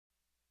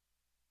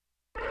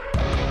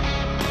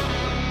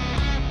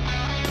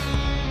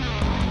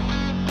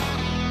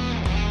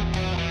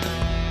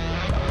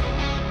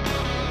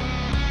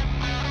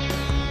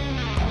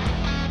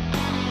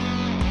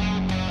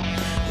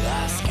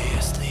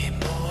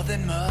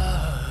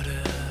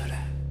murdered.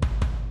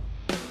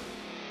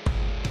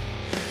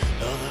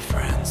 All the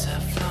friends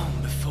have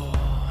flown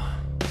before.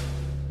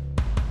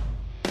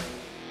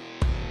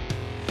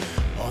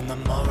 On the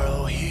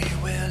morrow he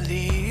will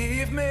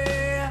leave me,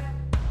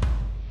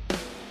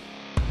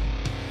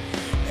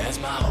 as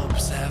my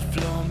hopes have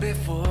flown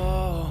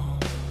before.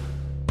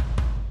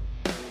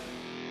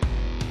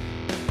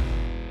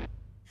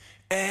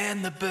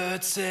 And the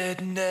bird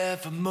said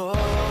nevermore.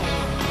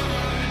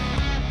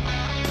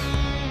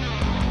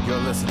 You're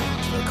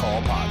listening to the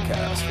Call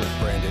Podcast with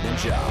Brandon and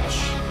Josh.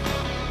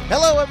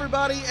 Hello,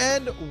 everybody,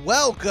 and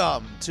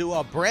welcome to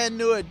a brand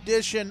new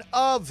edition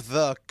of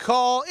The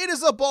Call. It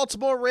is a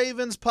Baltimore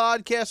Ravens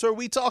podcast where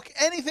we talk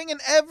anything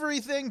and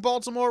everything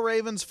Baltimore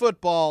Ravens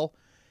football.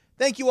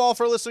 Thank you all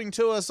for listening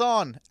to us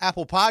on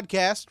Apple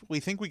Podcast. We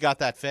think we got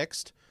that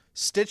fixed.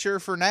 Stitcher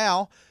for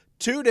now.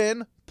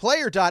 TuneIn,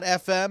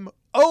 Player.fm,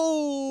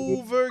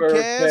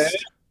 Overcast,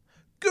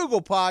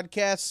 Google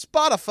Podcasts,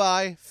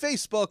 Spotify,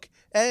 Facebook,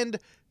 and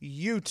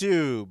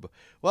YouTube.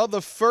 Well,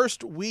 the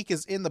first week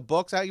is in the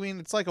books. I mean,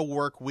 it's like a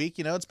work week.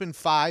 You know, it's been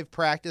 5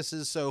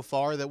 practices so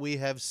far that we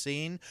have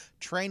seen.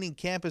 Training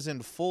camp is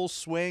in full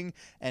swing,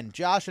 and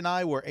Josh and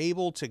I were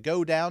able to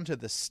go down to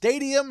the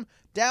stadium,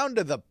 down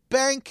to the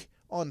bank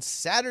on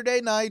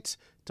Saturday night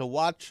to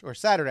watch, or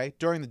Saturday,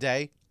 during the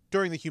day,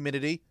 during the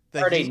humidity,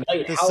 the heat,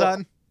 the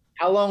sun.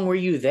 How long were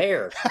you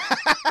there?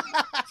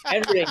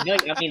 Saturday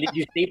night. I mean, did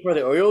you stay for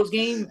the Orioles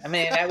game? I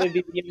mean, that would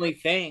be the only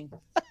thing.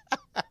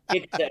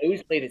 The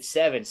O's played at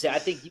 7, so I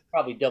think you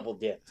probably double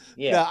dipped.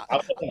 Yeah, I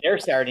wasn't there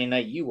Saturday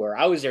night. You were.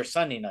 I was there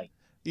Sunday night.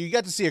 You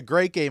got to see a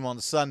great game on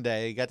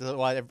Sunday. You got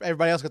to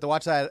everybody else got to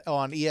watch that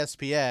on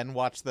ESPN.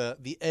 Watch the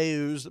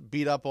O's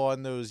beat up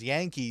on those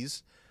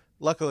Yankees.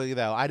 Luckily,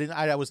 though,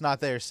 I was not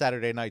there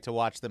Saturday night to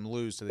watch them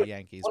lose to the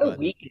Yankees. What a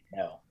weekend,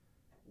 though!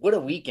 What a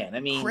weekend! I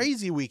mean,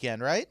 crazy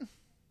weekend, right?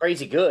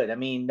 Crazy good. I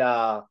mean,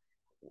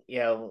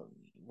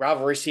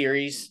 rivalry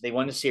series. They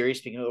won the series.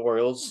 Speaking of the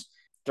Orioles,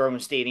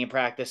 Thurman Stadium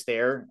practice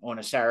there on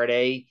a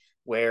Saturday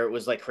where it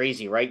was like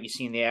crazy, right? You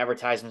seen the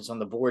advertisements on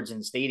the boards in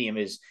the stadium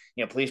is,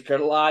 please clear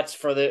the lots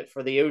for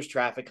the O's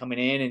traffic coming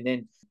in. And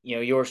then,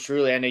 yours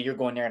truly, I know you're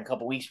going there in a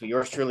couple of weeks, but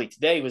yours truly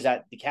today was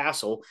at the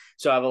Castle.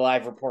 So I have a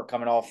live report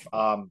coming off.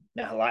 I'm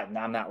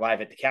not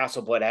live at the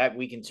Castle, but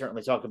we can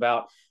certainly talk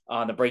about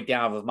the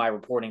breakdown of my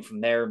reporting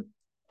from there,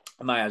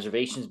 my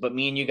observations. But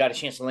me and you got a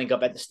chance to link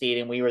up at the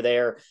stadium. We were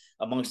there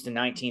amongst the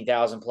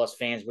 19,000 plus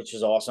fans, which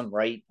is awesome,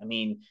 right? I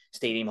mean,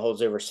 stadium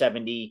holds over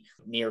 70,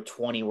 near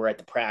 20 were at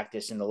the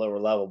practice in the lower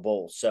level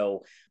bowl.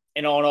 So,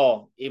 and all in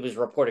all, it was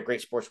reported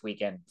great sports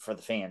weekend for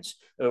the fans.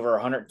 Over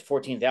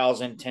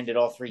 114,000 attended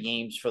all 3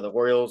 games for the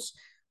Orioles.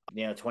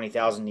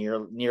 20,000,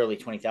 nearly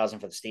 20,000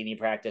 for the stadium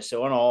practice.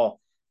 So in all,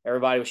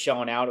 everybody was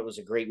showing out. It was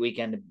a great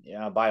weekend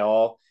by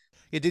all.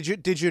 Yeah,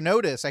 did you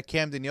notice at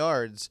Camden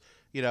Yards,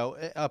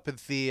 up at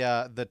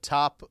the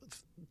top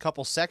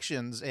couple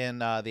sections in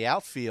the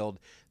outfield,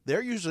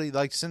 they're usually,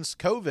 like, since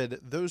COVID,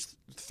 those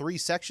 3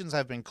 sections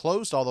have been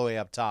closed all the way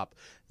up top.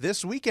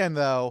 This weekend,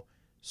 though,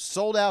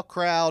 sold out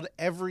crowd.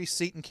 Every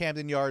seat in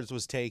Camden Yards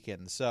was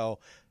taken. So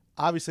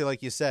obviously,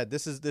 like you said,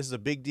 this is a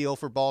big deal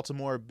for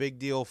Baltimore, a big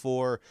deal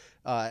for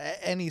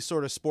any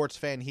sort of sports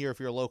fan here if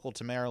you're local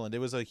to Maryland. It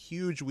was a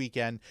huge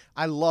weekend.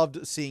 I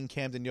loved seeing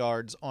Camden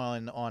Yards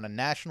on a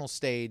national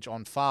stage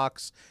on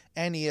Fox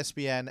and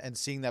ESPN and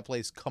seeing that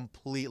place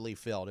completely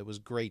filled. It was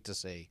great to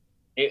see.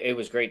 It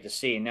was great to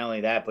see. And not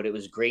only that, but it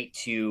was great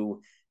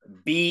to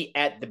be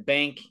at the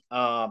bank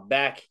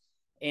back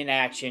in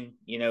action,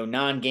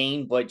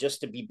 non-game, but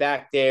just to be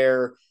back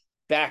there,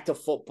 back to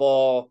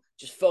football.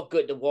 Just felt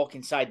good to walk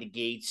inside the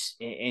gates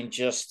and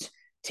just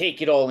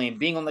take it all in.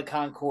 Being on the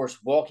concourse,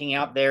 walking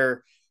out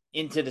there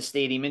into the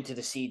stadium, into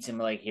the seats, and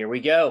like, here we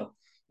go.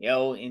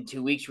 In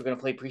 2 weeks, we're going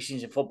to play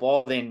preseason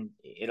football. Then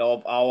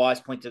I'll always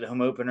point to the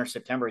home opener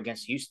September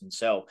against Houston.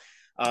 So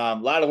a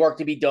lot of work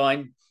to be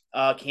done.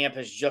 Camp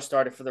has just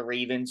started for the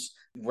Ravens.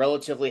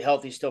 Relatively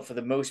healthy still for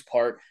the most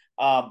part.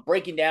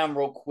 Breaking down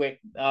real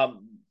quick,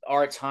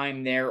 our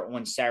time there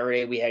on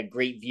Saturday, we had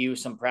great view,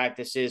 some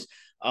practices.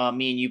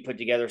 Me and you put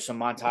together some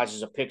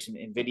montages of pics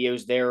and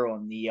videos there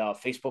on the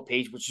Facebook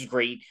page, which is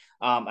great.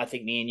 I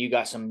think me and you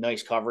got some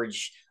nice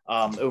coverage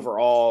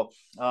overall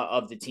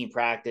of the team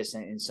practice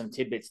and some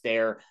tidbits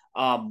there.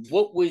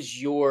 What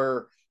was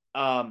your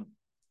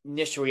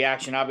initial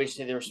reaction?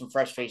 Obviously, there were some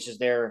fresh faces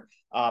there.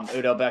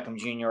 Odell Beckham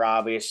Jr.,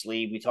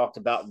 obviously. We talked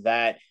about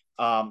that.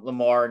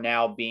 Lamar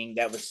now being,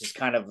 that was his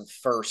kind of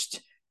first,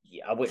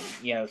 I would,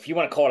 if you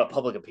want to call it a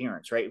public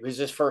appearance, right? It was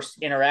his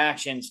first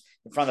interactions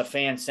in front of the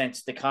fans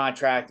since the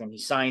contract, and he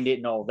signed it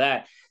and all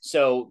that.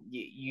 So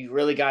you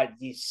really got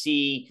to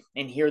see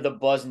and hear the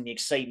buzz and the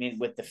excitement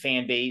with the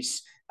fan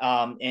base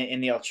and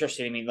the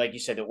electricity. I mean, like you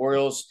said, the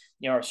Orioles,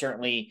 are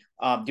certainly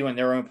doing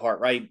their own part,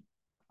 right?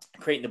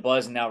 Creating the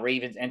buzz, and now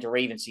Ravens enter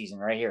Raven season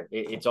right here.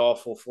 It's all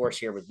full force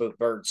here with both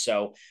birds.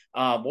 So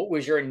what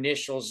was your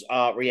initial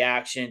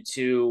reaction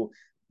to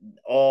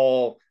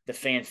all the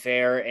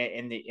fanfare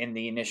and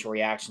the initial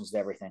reactions to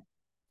everything?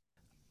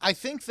 I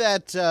think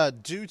that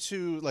due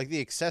to like the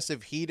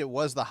excessive heat, it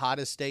was the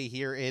hottest day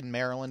here in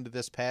Maryland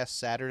this past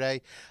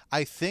Saturday.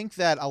 I think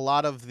that a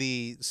lot of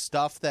the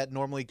stuff that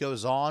normally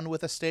goes on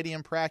with a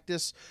stadium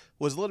practice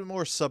was a little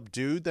more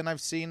subdued than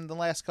I've seen in the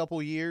last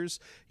couple years.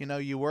 You know,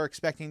 you were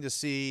expecting to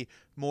see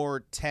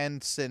more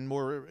tents and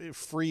more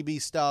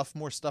freebie stuff,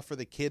 more stuff for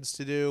the kids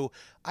to do.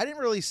 I didn't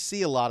really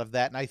see a lot of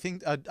that, and I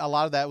think a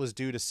lot of that was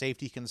due to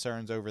safety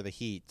concerns over the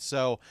heat.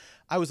 So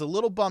I was a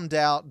little bummed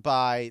out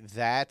by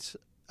that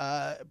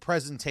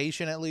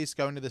presentation, at least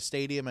going to the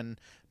stadium and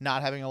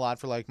not having a lot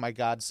for like my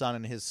godson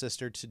and his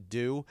sister to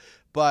do.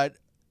 But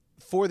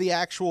for the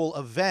actual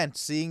event,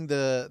 seeing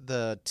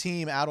the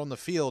team out on the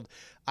field,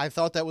 I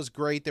thought that was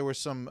great. There was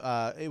some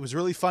it was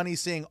really funny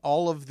seeing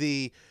all of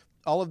the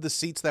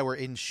seats that were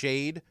in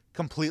shade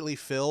completely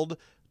filled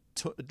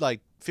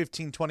like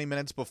 15-20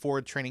 minutes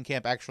before training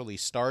camp actually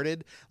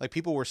started. Like,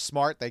 people were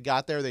smart. They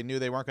got there, they knew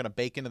they weren't going to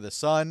bake into the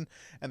sun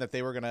and that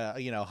they were going to,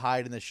 you know,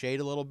 hide in the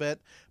shade a little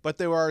bit. But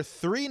there are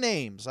 3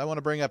 names I want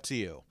to bring up to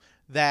you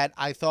that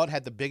I thought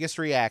had the biggest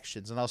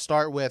reactions, and I'll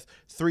start with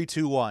 3,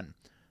 2, 1.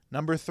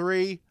 Number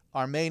 3,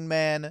 our main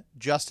man,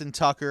 Justin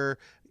Tucker,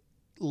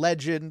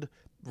 legend,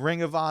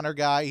 Ring of Honor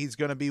guy. He's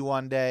going to be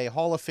one day,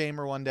 Hall of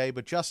Famer one day.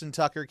 But Justin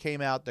Tucker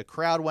came out. The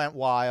crowd went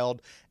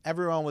wild.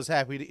 Everyone was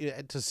happy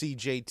to see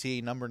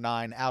JT, number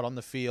 9, out on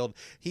the field.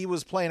 He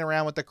was playing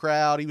around with the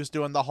crowd. He was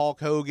doing the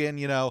Hulk Hogan,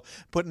 you know,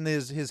 putting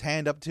his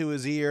hand up to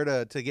his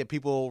ear to get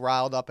people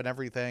riled up and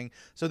everything.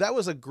 So that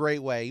was a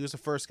great way. He was the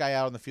first guy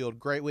out on the field.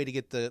 Great way to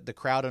get the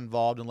crowd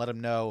involved and let them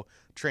know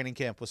training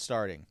camp was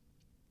starting.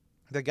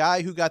 The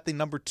guy who got the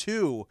number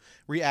 2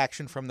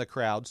 reaction from the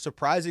crowd,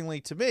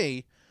 surprisingly to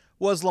me,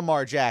 was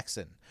Lamar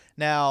Jackson.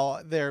 Now,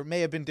 there may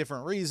have been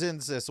different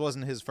reasons. This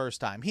wasn't his first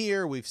time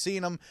here. We've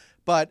seen him.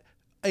 But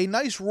a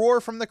nice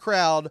roar from the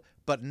crowd,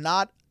 but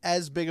not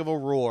as big of a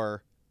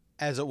roar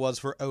as it was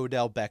for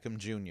Odell Beckham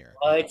Jr.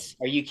 What?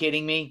 Are you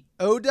kidding me?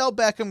 Odell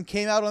Beckham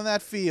came out on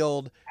that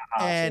field,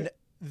 and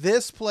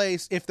this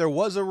place, if there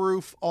was a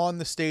roof on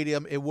the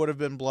stadium, it would have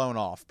been blown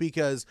off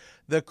because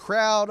the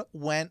crowd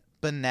went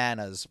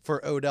bananas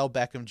for Odell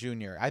Beckham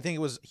Jr. I think it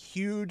was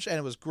huge, and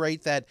it was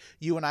great that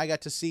you and I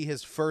got to see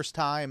his first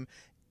time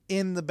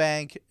in the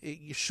bank.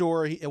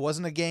 Sure, it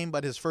wasn't a game,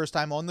 but his first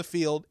time on the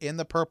field in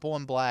the purple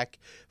and black,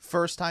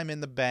 first time in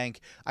the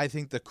bank. I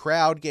think the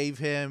crowd gave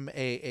him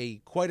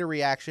a quite a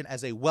reaction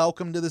as a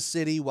welcome to the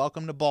city,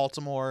 welcome to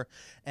Baltimore,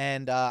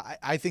 and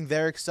I think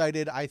they're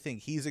excited. I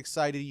think he's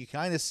excited. You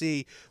kind of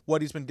see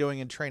what he's been doing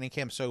in training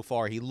camp so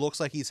far. He looks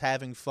like he's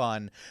having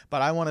fun,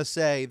 but I want to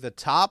say the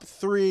top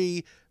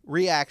 3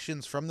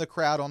 reactions from the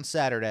crowd on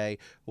Saturday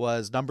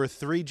was number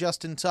 3,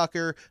 Justin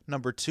Tucker,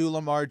 number 2,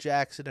 Lamar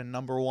Jackson, and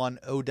number 1,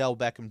 Odell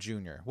Beckham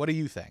Jr. What do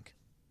you think?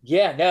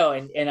 Yeah, no,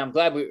 and I'm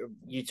glad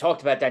you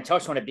talked about that,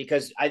 touched on it,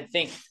 because I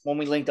think when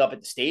we linked up at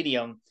the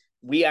stadium,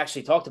 we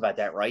actually talked about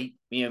that, right?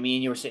 You know, me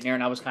and you were sitting there,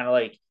 and I was kind of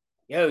like,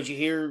 "Yo, did you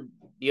hear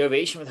the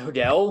ovation with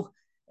Odell?"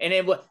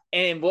 And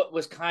what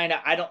was kind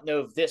of, I don't know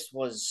if this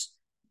was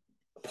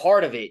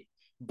part of it,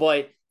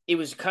 but it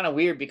was kind of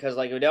weird because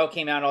like Odell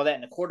came out and all that,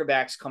 and the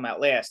quarterbacks come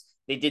out last.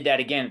 They did that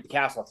again at the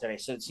Castle today,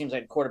 so it seems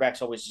like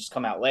quarterbacks always just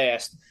come out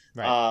last.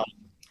 Right.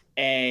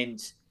 And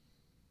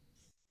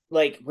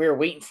like we were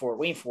waiting for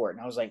it, and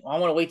I was like, well, I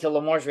want to wait till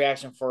Lamar's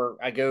reaction for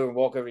I go and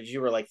walk over to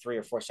you were like 3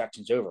 or 4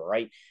 sections over,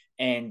 right?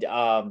 And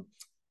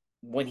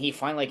when he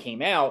finally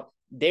came out,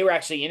 they were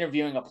actually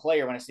interviewing a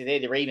player. When I say they,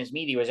 the Ravens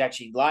media was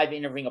actually live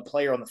interviewing a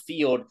player on the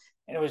field,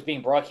 and it was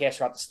being broadcast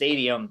throughout the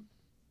stadium.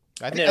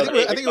 I think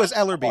it was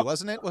Ellerby,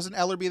 wasn't it? Wasn't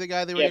Ellerby the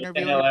guy they were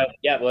interviewing?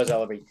 Yeah, it was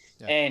Ellerby.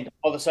 Yeah. And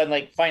all of a sudden,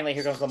 like, finally,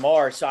 here comes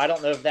Lamar. So I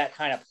don't know if that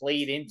kind of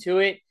played into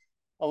it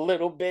a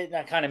little bit. And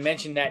I kind of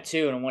mentioned that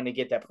too, and I wanted to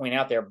get that point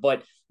out there.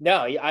 But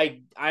no,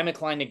 I'm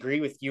inclined to agree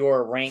with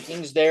your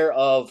rankings there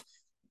of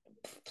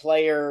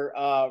player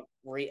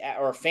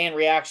or fan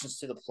reactions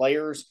to the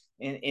players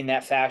in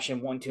that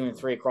fashion, 1, 2, and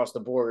 3 across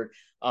the board.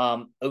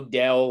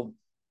 Odell,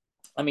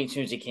 I mean, as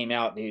soon as he came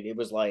out, dude, it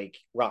was like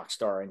rock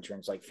star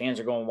entrance. Like, fans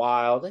are going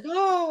wild. Like,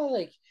 oh,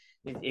 like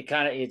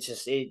it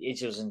just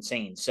was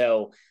insane.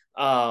 So,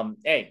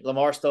 hey,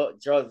 Lamar still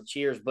draws the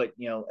cheers, but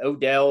you know,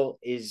 Odell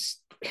is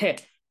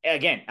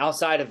again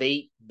outside of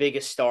 8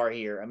 biggest star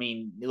here. I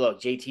mean,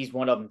 look, JT's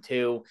one of them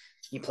too.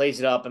 He plays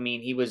it up. I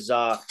mean, he was,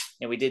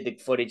 we did the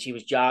footage. He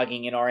was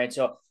jogging in our end.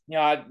 So, you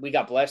know, we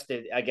got blessed,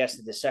 I guess,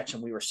 at the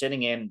section we were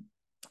sitting in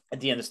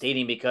at the end of the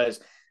stadium because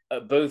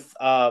both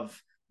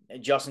of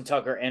Justin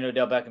Tucker and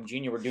Odell Beckham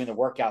Jr. were doing the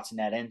workouts in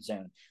that end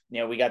zone.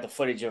 You know, we got the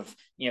footage of,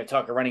 you know,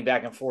 Tucker running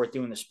back and forth,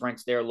 doing the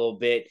sprints there a little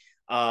bit.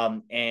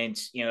 And,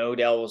 you know,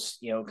 Odell was,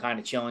 you know, kind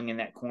of chilling in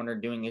that corner,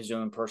 doing his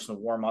own personal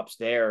warm-ups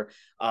there.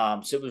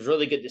 So it was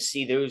really good to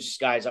see those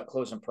guys up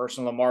close and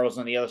personal. Lamar was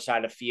on the other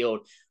side of the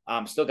field.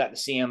 Still got to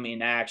see him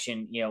in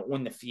action, you know,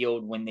 on the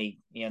field when they,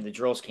 you know, the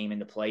drills came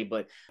into play.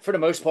 But for the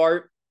most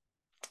part,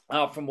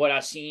 from what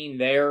I've seen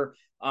there,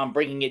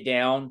 breaking it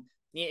down,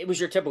 it was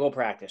your typical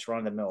practice, run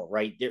of the mill,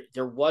 right?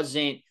 There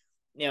wasn't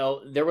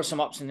there was some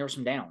ups and there were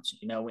some downs,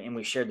 and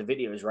we shared the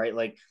videos, right?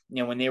 Like,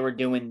 when they were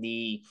doing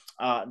the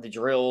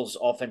drills,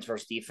 offense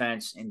versus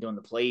defense, and doing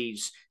the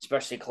plays,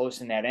 especially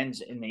close in that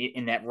ends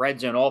in that red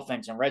zone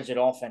offense, and red zone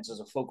offense is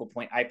a focal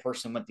point. I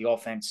personally went the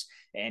offense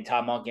and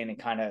Todd Monken and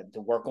kind of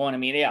to work on. I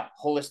mean, yeah,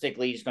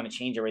 holistically, he's going to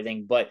change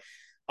everything, but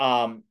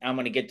I'm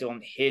going to get to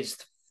his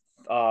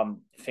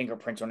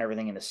fingerprints on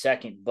everything in a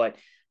second. But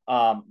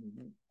from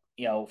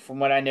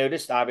what I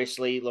noticed,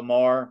 obviously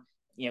Lamar,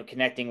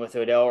 connecting with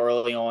Odell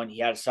early on. He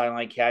had a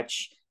sideline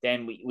catch.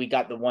 Then we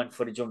got the one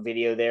footage on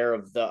video there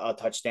of the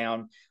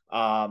touchdown.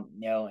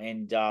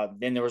 And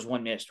then there was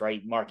one missed,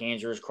 right? Mark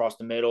Andrews crossed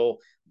the middle.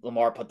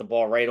 Lamar put the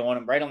ball right on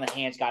him, right on the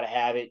hands. Got to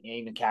have it. You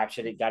even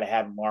captured it. Got to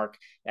have it, Mark.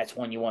 That's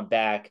one you want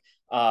back.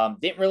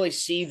 Didn't really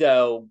see,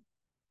 though.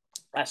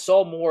 I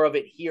saw more of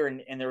it here,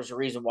 and there was a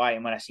reason why.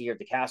 And when I see here at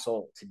the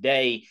Castle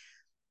today,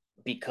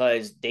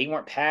 because they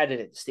weren't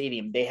padded at the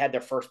stadium. They had their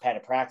first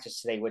padded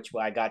practice today, which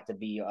I got to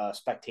be a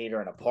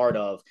spectator and a part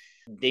of.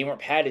 They weren't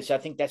padded. So I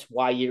think that's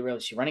why you didn't really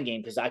see running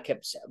game, because I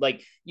kept,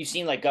 like, you've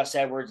seen like Gus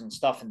Edwards and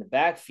stuff in the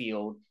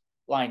backfield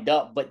lined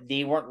up, but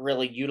they weren't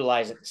really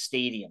utilized at the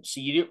stadium.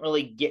 So you didn't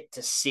really get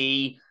to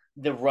see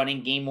the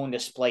running game on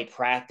display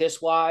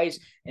practice wise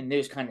and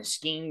those kind of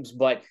schemes.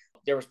 But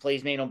there was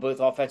plays made on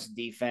both offense and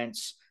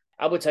defense.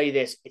 I would tell you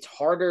this, it's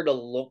harder to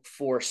look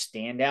for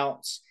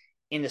standouts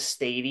in the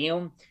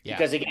stadium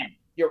because, again,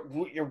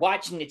 you're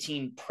watching the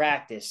team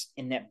practice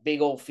in that big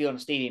old field in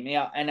the stadium.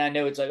 Yeah, and I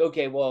know it's like,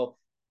 okay, well,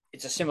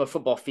 it's a similar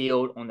football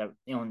field on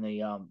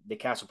the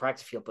Castle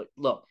practice field, but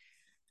look,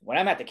 when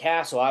I'm at the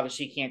Castle,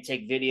 obviously you can't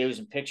take videos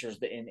and pictures,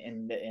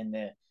 and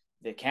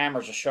the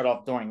cameras are shut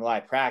off during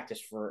live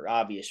practice for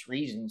obvious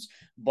reasons.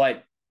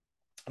 But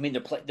I mean,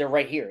 they're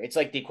right here. It's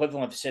like the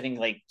equivalent of sitting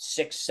like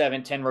 6,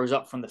 7, 10 rows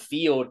up from the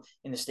field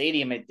in the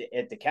stadium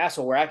at the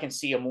Castle, where I can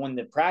see them on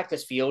the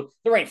practice field.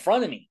 They're right in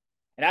front of me,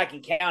 and I can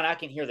count. I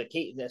can hear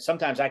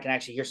sometimes I can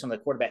actually hear some of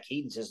the quarterback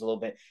cadences a little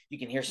bit. You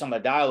can hear some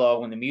of the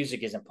dialogue when the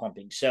music isn't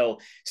pumping. So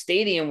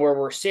stadium where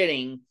we're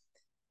sitting,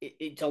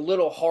 it's a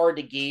little hard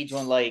to gauge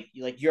on like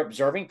you're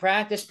observing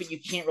practice, but you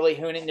can't really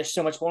hone in. There's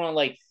so much going on.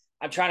 Like,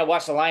 I'm trying to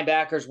watch the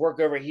linebackers work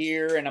over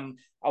here, and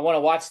I want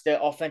to watch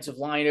the offensive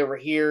line over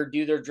here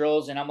do their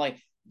drills, and I'm like,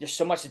 there's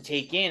so much to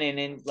take in, and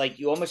then like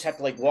you almost have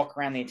to like walk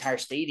around the entire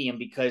stadium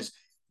because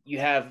you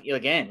have,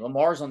 again,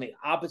 Lamar's on the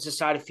opposite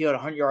side of the field,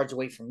 100 yards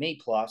away from me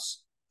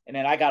plus, and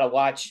then I got to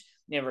watch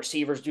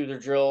receivers do their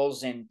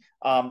drills, and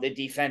the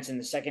defense and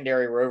the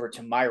secondary were over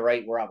to my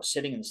right where I was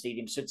sitting in the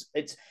stadium. So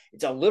it's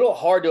a little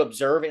hard to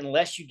observe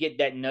unless you get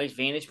that nice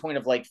vantage point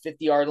of like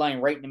 50-yard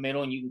line right in the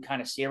middle, and you can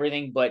kind of see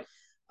everything, but.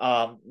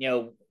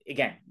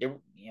 Again,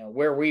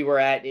 where we were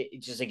at,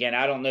 it just, again,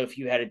 I don't know if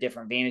you had a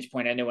different vantage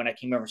point. I know when I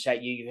came over to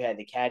sat you had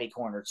the caddy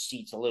corner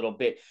seats a little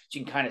bit, so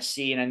you can kind of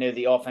see, and I know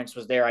the offense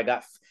was there. I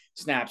got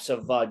snaps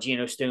of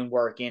Geno Stone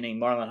working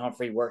and Marlon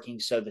Humphrey working,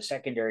 so the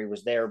secondary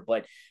was there.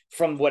 But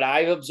from what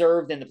I've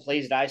observed and the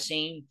plays that I've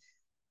seen,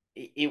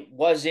 it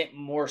wasn't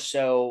more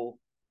so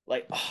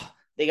like,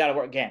 they got to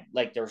work again.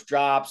 Like, there was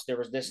drops, there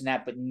was this and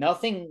that, but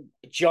nothing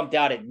jumped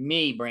out at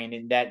me,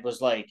 Brandon, that was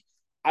like,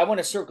 I want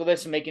to circle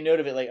this and make a note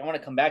of it. Like, I want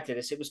to come back to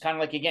this. It was kind of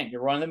like, again,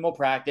 you're running the mill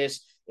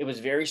practice. It was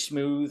very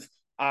smooth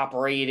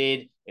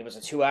operated. It was a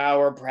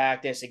 2-hour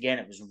practice. Again,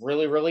 it was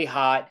really, really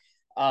hot.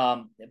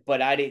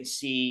 But I didn't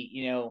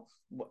see,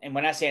 and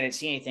when I say I didn't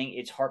see anything,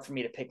 it's hard for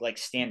me to pick like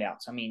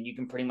standouts. I mean, you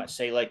can pretty much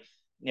say like,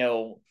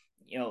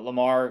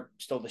 Lamar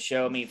stole the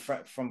show. I mean,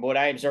 from what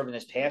I observed in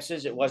his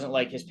passes, it wasn't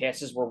like his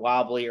passes were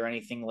wobbly or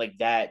anything like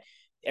that.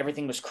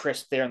 Everything was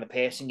crisp there in the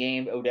passing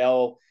game.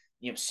 Odell,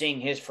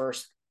 seeing his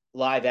first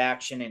live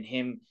action and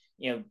him,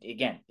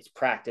 again, it's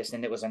practice,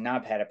 and it was a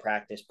non-padded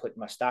practice, putting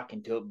my stock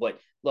into it. But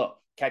look,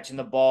 catching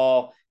the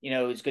ball,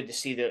 it's good to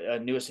see the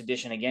newest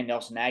addition again,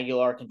 Nelson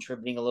Aguilar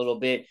contributing a little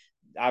bit.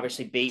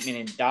 Obviously, Bateman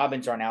and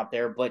Dobbins aren't out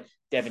there, but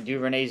Devin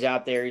Duvernay's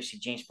out there. You see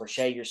James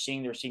Prochet. You're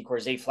seeing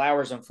Zay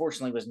Flowers,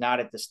 unfortunately, was not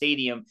at the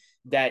stadium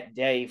that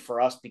day for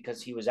us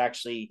because he was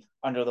actually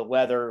under the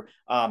weather.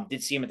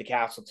 Did see him at the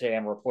Castle today,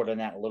 and report on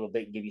that a little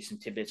bit and give you some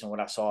tidbits on what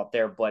I saw up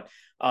there. But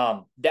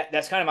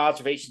that's kind of my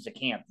observations at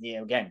camp.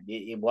 Again,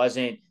 it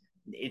wasn't.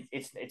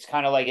 It's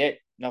kind of like it.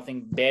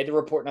 Nothing bad to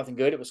report, nothing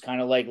good. It was kind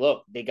of like,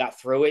 look, they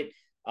got through it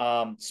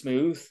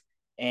smooth,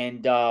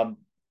 and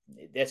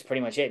that's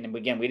pretty much it. And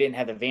again, we didn't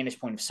have the vantage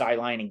point of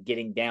sideline and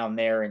getting down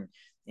there and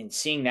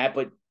seeing that,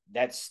 but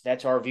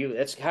that's our view.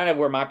 That's kind of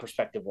where my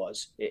perspective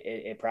was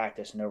in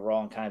practice and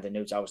overall, and kind of the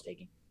notes I was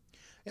taking.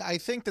 I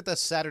think that the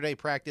Saturday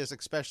practice,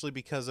 especially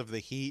because of the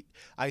heat,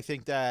 I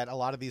think that a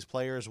lot of these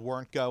players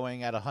weren't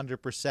going at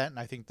 100%, and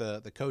I think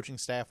the coaching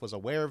staff was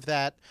aware of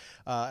that.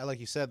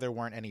 Like you said, there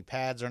weren't any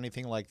pads or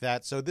anything like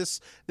that. So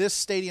this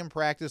stadium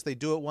practice, they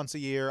do it once a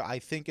year. I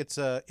think it's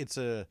a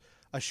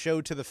a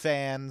show to the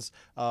fans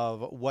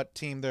of what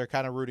team they're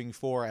kind of rooting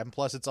for, and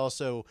plus it's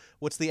also,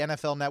 what's the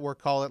NFL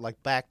Network call it,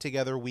 like back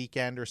together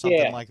weekend or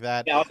something like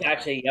that. Yeah,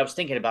 I was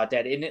thinking about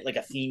that. Isn't it like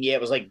a theme? Yeah,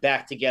 it was like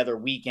back together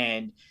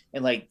weekend,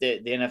 and like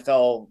the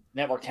NFL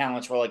Network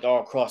talents were like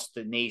all across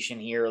the nation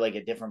here, like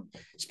at different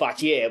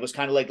spots. Yeah, it was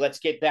kind of like let's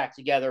get back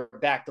together,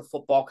 back to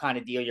football kind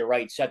of deal. You're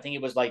right. So I think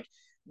it was like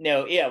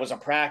no, yeah, it was a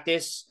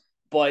practice,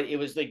 but it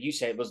was like you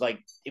said, it was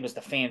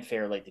the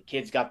fanfare. Like the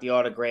kids got the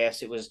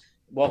autographs. It was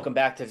welcome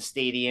back to the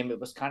stadium. It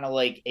was kind of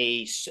like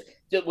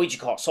what you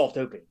call it, soft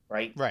opening,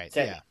 right? Right.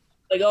 So, yeah.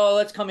 like, oh,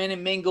 let's come in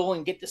and mingle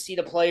and get to see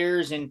the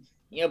players and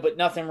but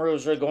nothing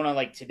was really going on.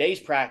 Like today's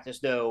practice,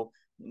 though,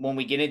 when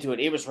we get into it,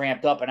 it was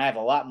ramped up, and I have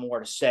a lot more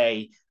to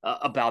say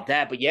about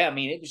that. But yeah, I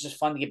mean, it was just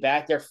fun to get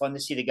back there, fun to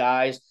see the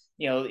guys.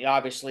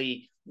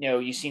 Obviously,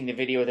 you've seen the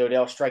video of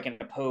Odell striking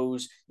a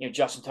pose.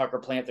 Justin Tucker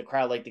playing up the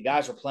crowd, like the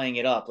guys were playing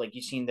it up. Like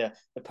you've seen the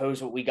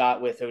pose what we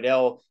got with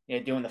Odell,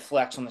 doing the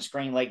flex on the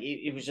screen. Like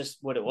it was just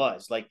what it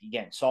was. Like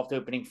again, soft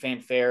opening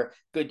fanfare.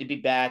 Good to be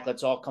back.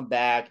 Let's all come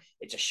back.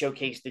 It's a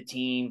showcase the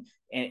team,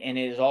 and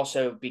it is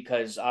also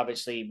because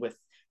obviously with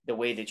the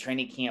way the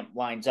training camp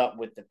lines up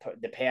with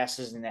the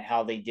passes and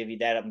how they divvy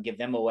that up and give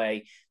them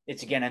away.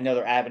 It's again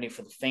another avenue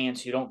for the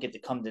fans who don't get to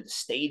come to the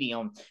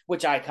stadium,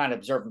 which I kind of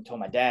observed and told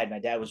my dad. My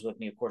dad was with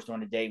me, of course,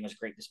 during the day. It was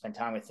great to spend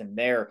time with him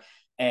there,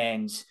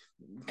 and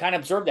kind of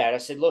observed that. I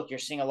said, look, you're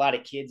seeing a lot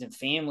of kids and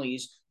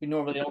families who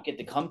normally don't get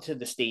to come to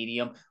the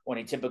stadium on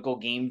a typical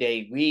game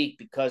day week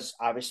because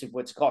obviously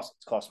what's cost?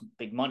 It's cost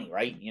big money,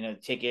 right?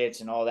 Tickets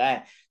and all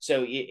that.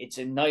 So it's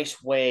a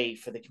nice way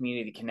for the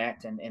community to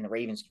connect and the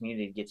Ravens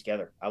community to get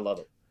together. I love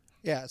it.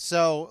 Yeah,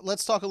 so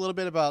let's talk a little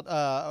bit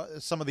about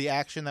some of the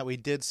action that we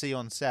did see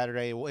on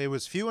Saturday. It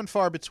was few and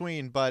far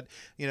between, but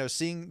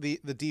seeing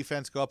the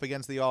defense go up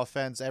against the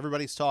offense,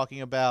 everybody's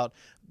talking about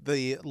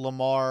the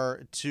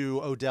Lamar to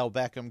Odell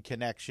Beckham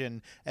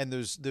connection, and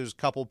there's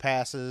couple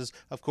passes.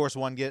 Of course,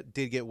 one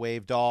did get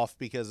waved off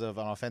because of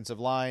an offensive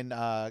line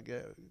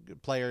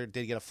player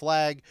did get a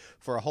flag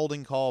for a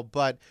holding call,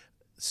 but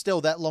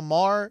still, that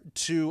Lamar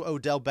to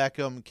Odell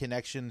Beckham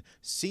connection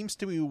seems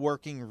to be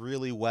working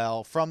really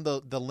well from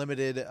the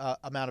limited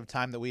amount of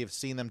time that we have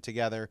seen them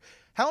together.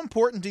 How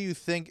important do you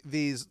think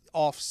these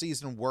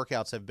off-season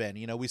workouts have been?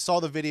 We saw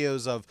the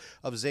videos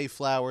of Zay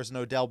Flowers and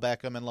Odell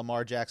Beckham and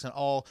Lamar Jackson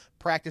all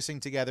practicing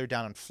together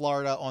down in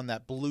Florida on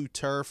that blue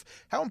turf.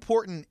 How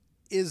important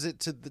is it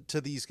to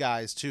these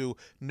guys to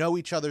know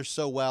each other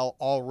so well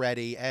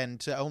already and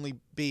to only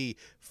be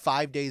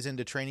 5 days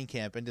into training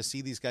camp and to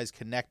see these guys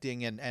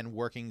connecting and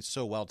working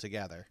so well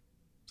together?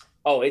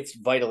 Oh, it's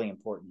vitally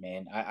important,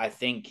 man. I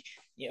think,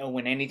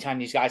 when anytime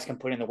these guys can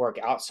put in the work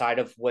outside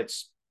of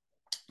what's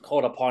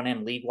called upon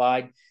them league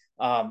wide,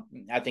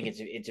 I think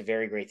it's a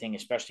very great thing,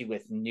 especially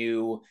with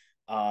new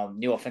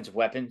offensive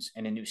weapons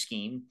and a new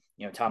scheme.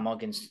 Tom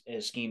Monken's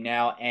scheme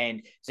now,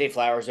 and Zay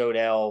Flowers,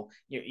 Odell.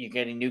 You're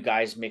getting new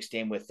guys mixed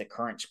in with the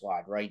current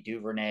squad, right?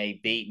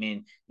 Duvernay,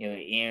 Bateman,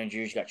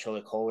 Andrews, you got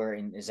Charlie Kohler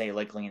and Zay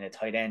Likely in the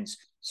tight ends.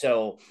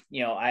 So,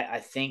 I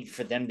think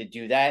for them to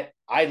do that,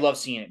 I love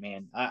seeing it,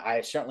 man.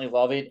 I certainly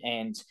love it,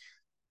 and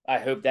I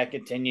hope that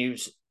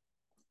continues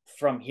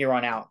from here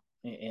on out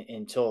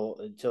until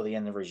the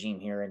end of the regime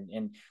here,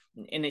 and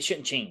it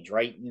shouldn't change,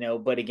 right?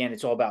 But again,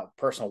 it's all about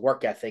personal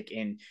work ethic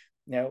and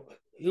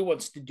who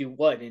wants to do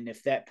what, and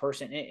if that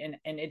person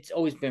and it's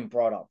always been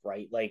brought up,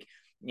 right? Like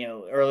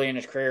early in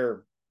his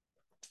career,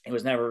 it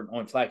was never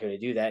on Flacco to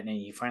do that, and then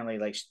he finally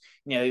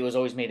it was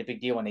always made a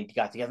big deal when they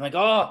got together. I'm like,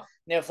 oh,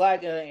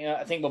 Flacco.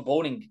 I think with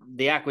Bolden,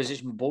 the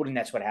acquisition of Bolden,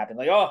 that's what happened.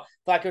 Like, oh,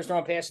 Flacco's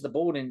throwing passes to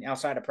Bolden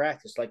outside of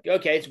practice. Like,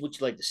 okay, it's what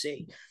you like to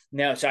see.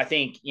 So I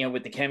think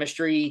with the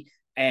chemistry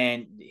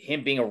and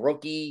him being a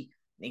rookie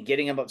and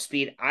getting him up to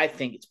speed, I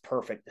think it's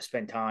perfect to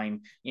spend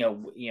time,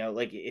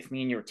 like if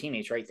me and you were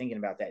teammates, right, thinking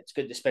about that. It's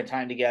good to spend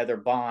time together,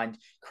 bond,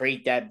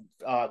 create that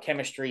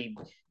chemistry,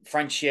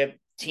 friendship,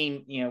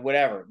 team,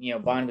 whatever,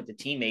 bond with the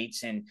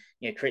teammates and,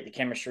 create the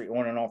chemistry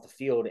on and off the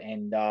field.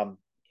 And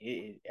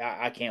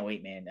I can't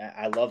wait, man.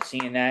 I love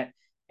seeing that.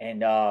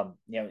 And,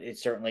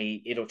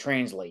 it'll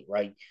translate,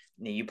 right?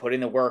 You put in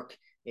the work,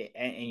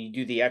 and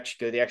you go the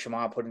extra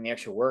mile, put in the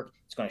extra work,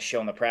 it's going to show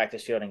on the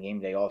practice field and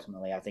game day.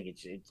 Ultimately, I think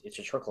it's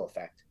a trickle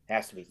effect. It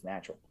has to be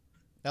natural.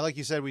 Now, like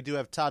you said, we do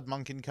have Todd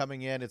Monken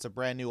coming in. It's a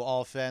brand new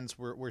offense.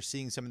 We're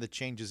seeing some of the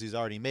changes he's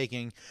already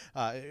making.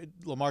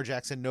 Lamar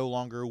Jackson no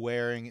longer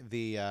wearing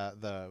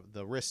the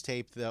wrist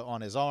tape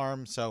on his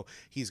arm, so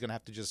he's going to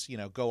have to just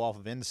go off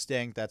of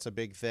instinct. That's a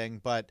big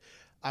thing, but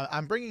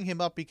I'm bringing him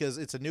up because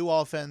it's a new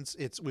offense.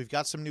 We've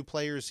got some new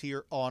players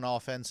here on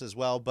offense as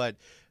well, but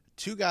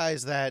two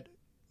guys that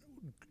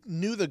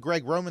knew the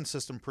Greg Roman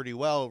system pretty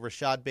well,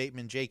 Rashad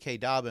Bateman, J.K.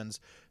 Dobbins.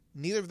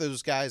 Neither of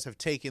those guys have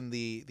taken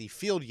the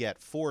field yet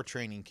for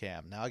training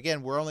camp. Now,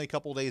 again, we're only a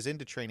couple days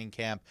into training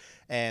camp,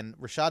 and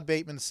Rashad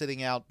Bateman's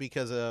sitting out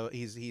because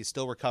he's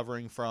still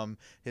recovering from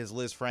his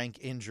Liz Frank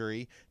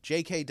injury.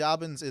 J.K.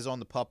 Dobbins is on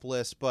the PUP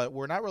list, but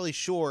we're not really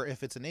sure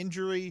if it's an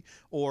injury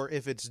or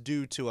if it's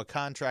due to a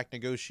contract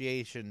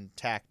negotiation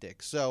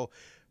tactic. So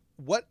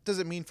what does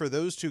it mean for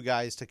those two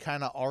guys to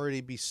kind of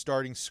already be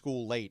starting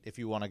school late, if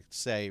you want to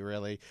say,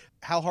 really?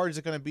 How hard is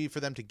it going to be for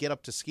them to get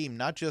up to scheme,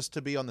 not just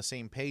to be on the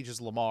same page as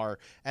Lamar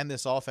and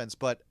this offense,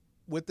 but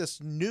with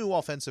this new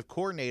offensive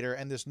coordinator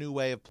and this new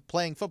way of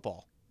playing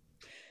football?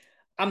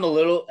 I'm a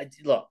little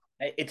look.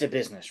 It's a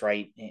business,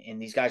 right?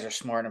 And these guys are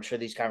smart. I'm sure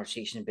these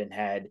conversations have been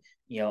had,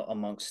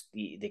 amongst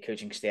the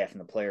coaching staff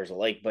and the players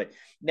alike. But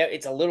no,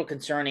 it's a little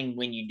concerning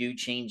when you do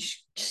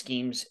change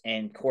schemes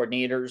and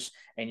coordinators,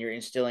 and you're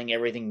instilling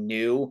everything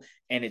new,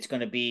 and it's going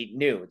to be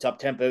new. It's up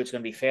tempo. It's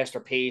going to be faster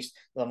paced.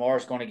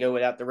 Lamar's going to go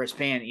without the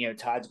wristband.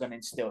 Todd's going to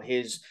instill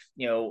his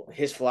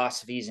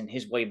philosophies and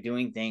his way of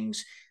doing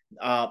things.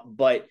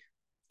 But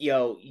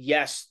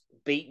yes,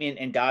 Bateman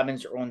and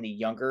Dobbins are on the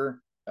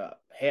younger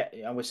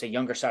I would say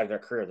younger side of their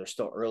career. They're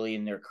still early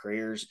in their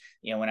careers.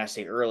 When I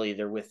say early,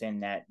 they're within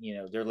that,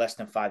 they're less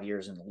than 5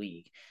 years in the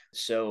league.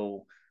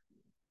 So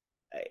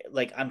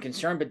I'm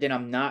concerned, but then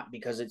I'm not,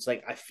 because it's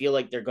like, I feel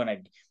like they're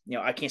going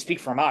to, I can't speak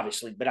for them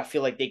obviously, but I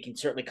feel like they can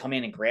certainly come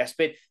in and grasp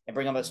it and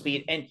bring them up to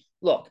speed. And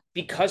look,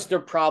 because they're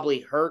probably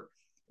hurt,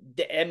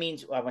 that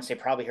means, I wouldn't say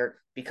probably hurt,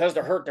 because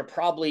they're hurt, they're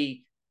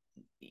probably,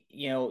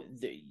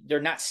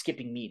 they're not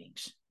skipping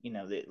meetings.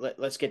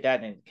 Let's get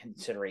that in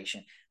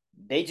consideration.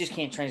 They just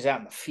can't transit out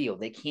in the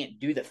field. They can't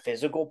do the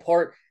physical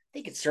part.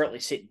 They could certainly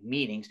sit in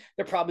meetings.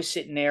 They're probably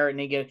sitting there and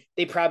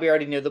they probably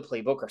already know the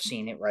playbook or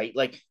seen it, right?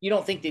 Like, you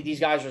don't think that these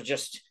guys are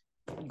just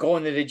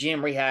going to the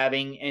gym,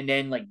 rehabbing, and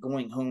then like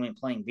going home and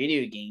playing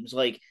video games.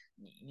 Like,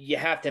 you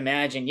have to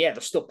imagine, they're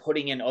still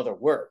putting in other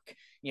work.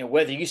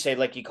 Whether you say,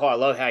 like you call it, I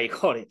love how you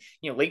call it,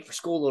 late for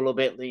school a little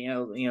bit, a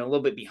little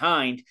bit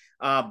behind.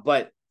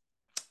 But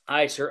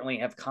I certainly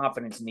have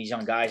confidence in these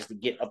young guys to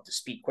get up to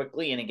speed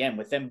quickly. And again,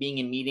 with them being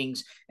in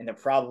meetings and they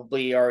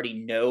probably already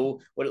know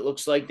what it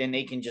looks like, then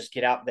they can just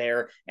get out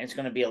there, and it's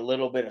going to be a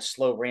little bit of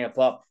slow ramp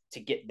up to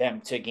get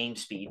them to game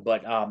speed.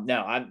 But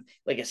no, I'm,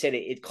 like I said,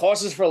 it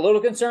causes for a little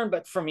concern,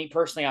 but for me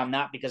personally, I'm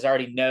not, because I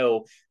already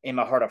know in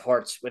my heart of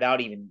hearts, without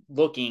even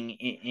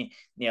looking,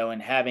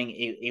 and having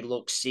a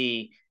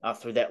look-see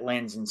through that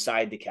lens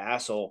inside the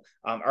castle,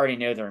 I already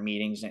know there are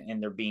meetings,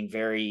 and they're being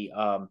very,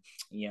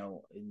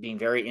 being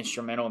very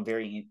instrumental and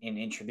very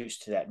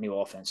introduced to that new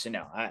offense. So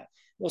no,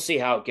 we'll see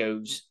how it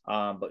goes.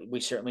 But we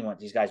certainly want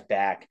these guys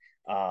back,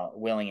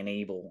 willing and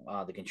able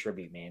to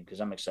contribute, man,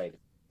 because I'm excited.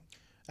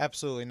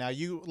 Absolutely. Now,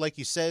 like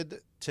you said,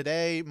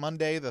 today,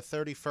 Monday, the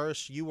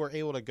 31st, you were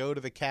able to go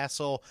to the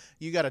Castle.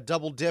 You got a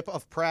double dip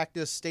of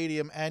practice,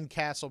 stadium and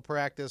Castle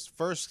practice.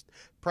 First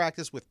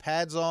practice with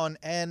pads on,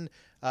 and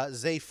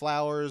Zay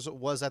Flowers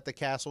was at the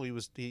Castle.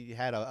 He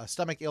had a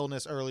stomach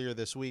illness earlier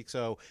this week,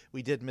 so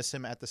we did miss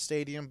him at the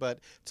stadium. But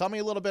tell me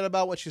a little bit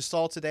about what you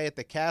saw today at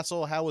the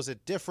Castle. How was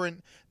it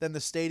different than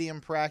the stadium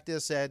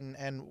practice,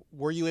 and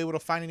were you able to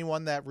find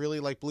anyone that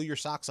really blew your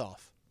socks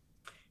off?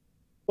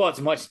 Well,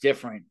 it's much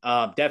different.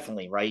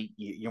 Definitely, right?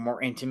 You're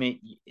more intimate.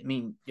 I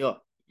mean, you're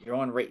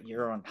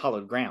on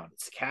hallowed ground.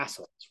 It's the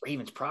Castle. It's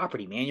Ravens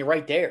property, man. You're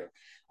right there.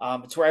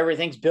 It's where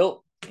everything's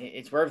built.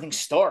 It's where everything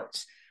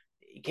starts.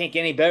 You can't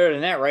get any better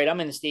than that, right? I'm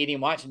in the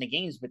stadium watching the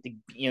games, but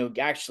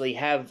actually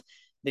have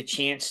the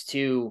chance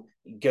to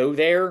go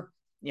there.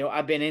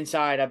 I've been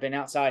inside. I've been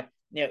outside.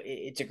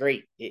 It's a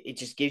great. It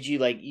just gives you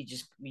when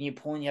you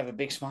pull and you have a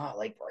big smile.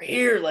 Like, we're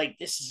here. Like,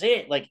 this is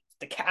it. Like,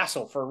 the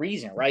Castle for a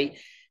reason, right?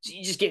 So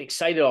you just get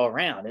excited all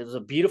around. It was a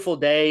beautiful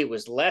day. It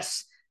was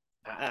less,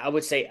 I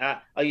would say,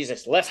 I'll use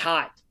this, less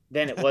hot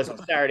than it was on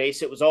Saturday.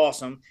 So it was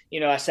awesome.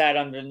 I sat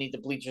underneath the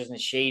bleachers in the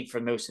shade for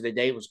most of the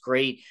day. It was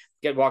great.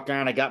 Walked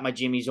around. I got my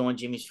Jimmy's on.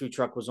 Jimmy's food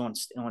truck was on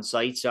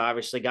site. So I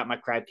obviously got my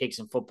crab cakes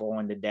and football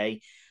on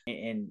today.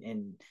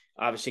 And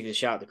obviously, to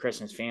shout out to Chris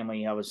and his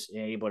family, I was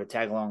able to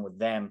tag along with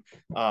them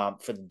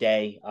for the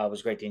day. It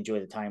was great to enjoy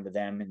the time with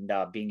them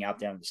and being out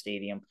there in the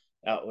stadium.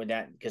 With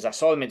that, because I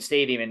saw them at the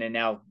stadium, and then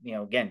now,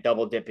 again,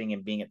 double dipping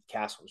and being at the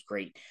Castle was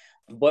great.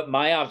 But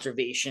my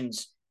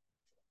observations,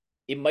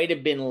 it might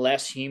have been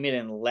less humid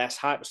and less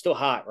hot. It was still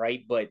hot,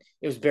 right? But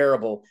it was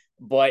bearable.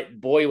 But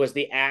boy, was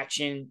the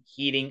action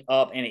heating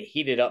up, and it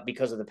heated up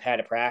because of the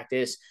padded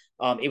practice.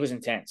 It was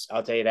intense.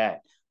 I'll tell you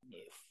that.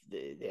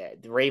 The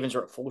Ravens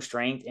are at full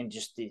strength, and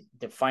just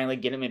to finally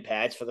get them in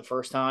pads for the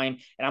first time.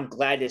 And I'm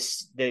glad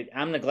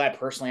glad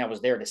personally I was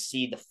there to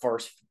see the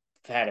first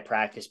padded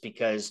practice,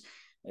 because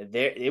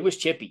it was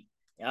chippy.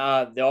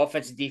 The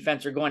offense and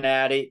defense are going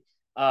at it.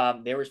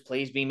 There was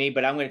plays being made,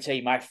 but I'm going to tell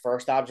you my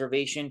first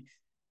observation.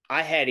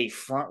 I had a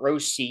front row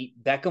seat.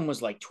 Beckham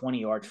was like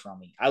 20 yards from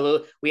me.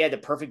 We had the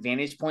perfect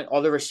vantage point.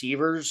 All the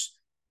receivers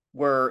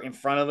were in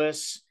front of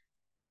us.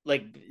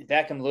 Like,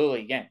 Beckham literally,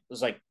 again,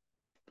 was like,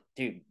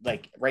 dude,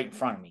 like right in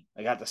front of me.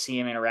 I got to see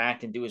him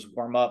interact and do his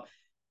warm up.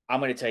 I'm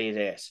going to tell you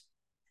this.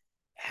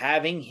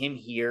 Having him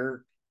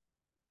here,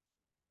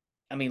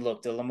 I mean,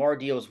 look, the Lamar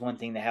deal is one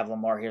thing. To have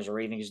Lamar here as a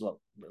Raven, because look,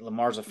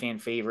 Lamar's a fan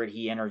favorite.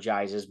 He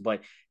energizes.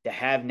 But to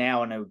have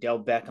now an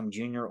Odell Beckham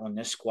Jr. on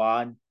this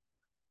squad,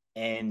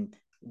 and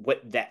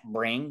what that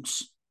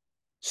brings,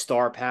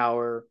 star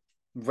power,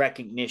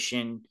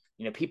 recognition,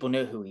 people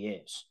know who he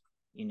is.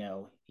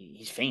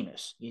 he's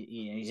famous.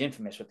 He's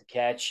infamous with the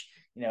catch.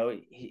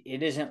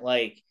 It isn't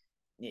like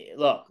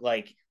look,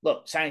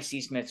 signing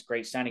Steve Smith's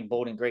great, signing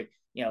Bolden great.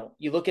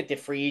 You look at the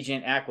free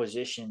agent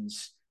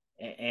acquisitions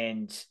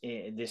and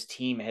this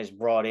team has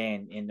brought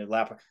in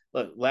the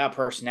loud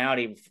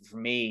personality for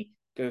me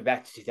goes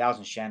back to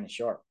 2000 Shannon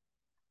Sharp.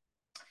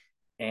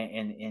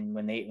 And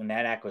when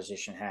that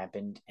acquisition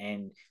happened,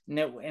 and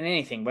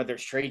anything, whether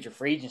it's trades or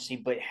free agency,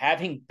 but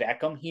having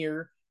Beckham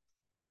here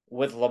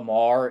with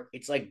Lamar,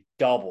 it's like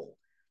double.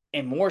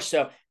 And more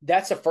so,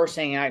 that's the first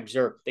thing I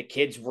observed. The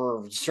kids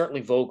were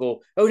certainly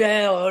vocal.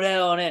 Odell,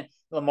 and then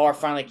Lamar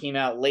finally came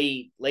out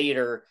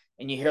later,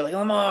 and you hear like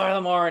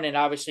Lamar, and then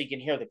obviously you can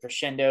hear the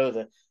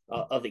crescendo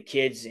of the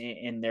kids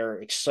and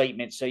their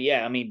excitement. So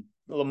yeah, I mean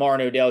Lamar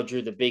and Odell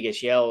drew the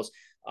biggest yells.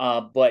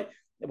 But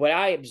what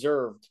I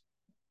observed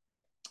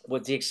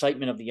was the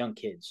excitement of the young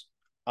kids.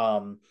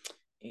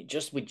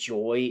 Just with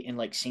joy and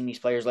like seeing these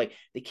players, like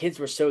the kids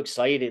were so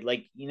excited.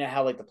 Like,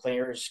 how like the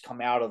players come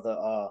out of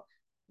the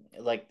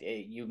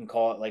you can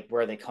call it like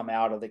where they come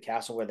out of the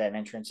castle, where that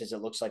entrance is,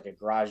 it looks like a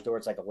garage door.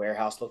 It's like a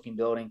warehouse looking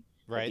building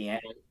right at the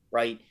end,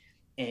 right?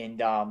 And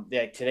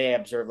today I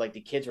observed like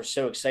the kids were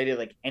so excited.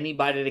 Like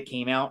anybody that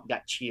came out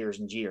got cheers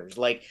and jeers.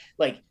 Like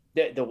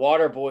the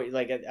water boy,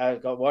 like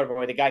water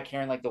boy, the guy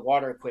carrying like the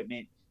water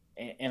equipment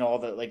and all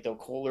the like the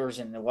coolers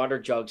and the water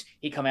jugs,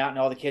 he come out and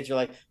all the kids are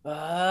like,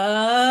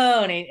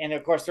 oh, and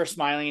of course they're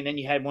smiling. And then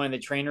you had one of the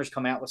trainers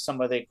come out with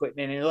some of the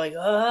equipment and they're like,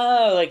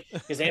 oh, like,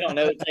 because they don't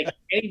know. It's like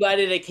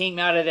anybody that came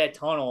out of that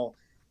tunnel,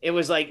 it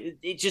was like,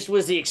 it just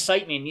was the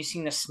excitement. You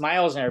seen the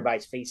smiles on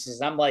everybody's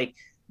faces. I'm like,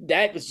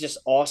 that was just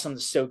awesome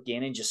to soak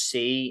in and just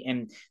see,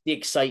 and the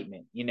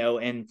excitement,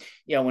 and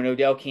when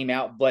Odell came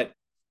out. But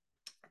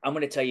I'm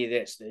going to tell you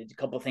this, a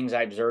couple of things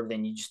I observed,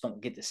 and you just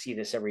don't get to see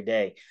this every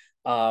day.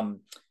 Odell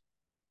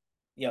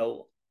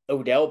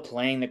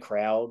playing the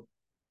crowd,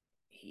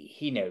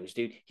 he knows,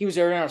 dude. He was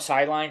there on our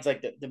sidelines,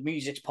 like the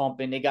music's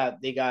pumping. They got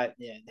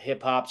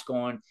hip hop's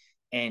going,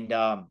 and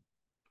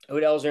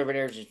Odell's over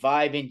there just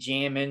vibing,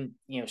 jamming,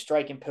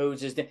 striking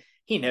poses.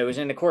 He knows,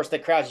 and of course the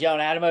crowd's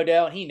yelling at him,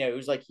 Odell, and he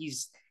knows, like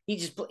he's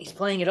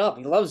playing it up.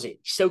 He loves it.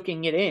 He's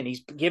soaking it in.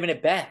 He's giving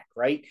it back,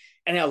 right?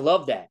 And I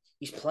love that.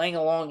 He's playing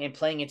along and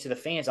playing into the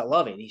fans. I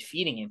love it. He's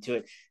feeding into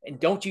it. And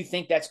don't you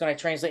think that's going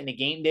to translate into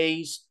game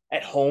days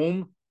at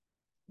home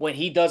when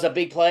he does a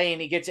big play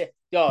and he gets it?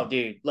 Oh,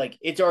 dude, like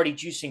it's already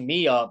juicing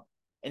me up,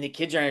 and the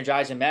kids are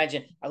energized.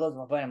 I love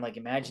my buddy. I'm like,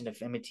 imagine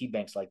if M&T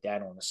Bank's like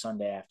that on a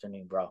Sunday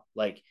afternoon, bro.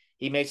 Like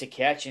he makes a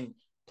catch and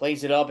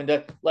plays it up and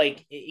does,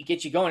 like it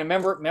gets you going.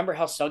 Remember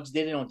how Suggs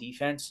did it on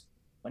defense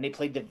when they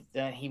played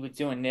he was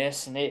doing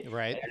this and it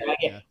right.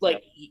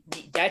 Like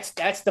that's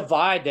the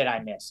vibe that I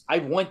miss. I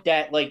want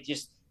that, like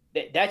just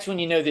that's when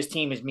this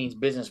team means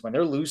business, when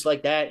they're loose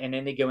like that and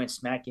then they go and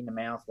smack you in the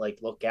mouth, like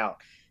look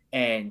out.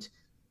 And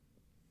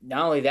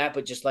not only that,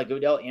 but just like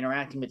Odell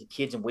interacting with the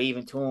kids and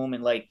waving to them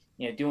and like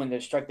doing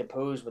the strike the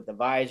pose with the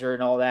visor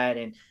and all that.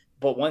 And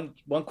but one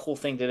cool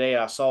thing today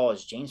I saw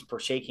is James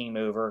Proche came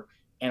over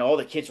and all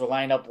the kids were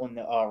lined up on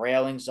the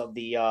railings of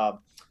the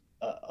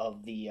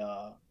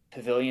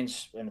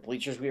pavilions and the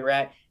bleachers we were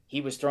at. He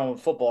was throwing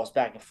footballs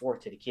back and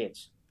forth to the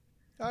kids.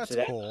 That's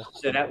cool.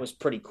 So that was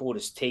pretty cool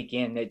to take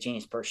in that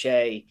James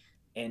Proche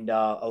and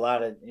a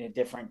lot of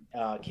different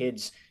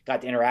kids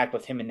got to interact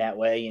with him in that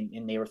way,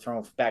 and they were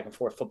throwing back and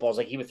forth footballs.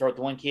 Like he would throw it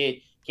to one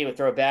kid, he would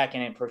throw it back,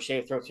 and then Proche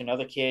would throw it to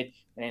another kid,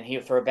 and then he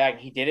would throw it back.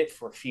 And he did it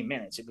for a few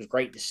minutes. It was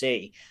great to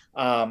see.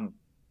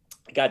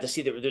 Got to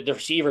see the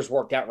receivers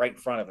worked out right in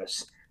front of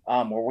us.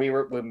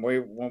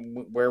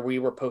 Where we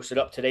were posted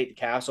up today at the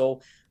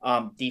castle.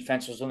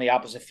 Defense was on the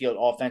opposite field.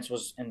 Offense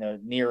was in the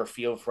nearer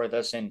field for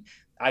us, and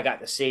I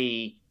got to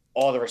see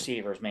all the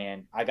receivers,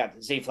 man.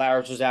 Zay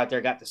Flowers was out there.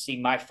 Got to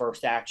see my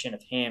first action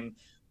of him.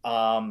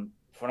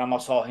 When I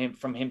saw him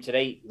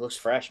today, he looks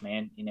fresh,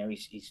 man.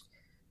 He's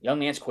young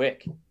man's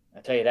quick.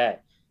 I'll tell you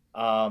that.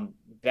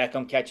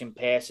 Beckham catching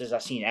passes. I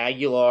seen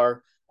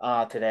Aguilar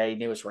today.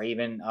 Newest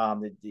Raven.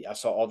 I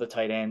saw all the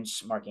tight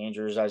ends: Mark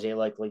Andrews, Isaiah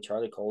Likely,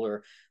 Charlie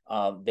Kohler.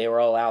 They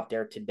were all out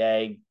there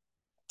today.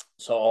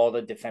 Saw all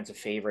the defensive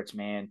favorites,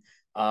 man.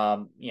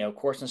 Of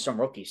course, and some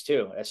rookies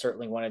too. I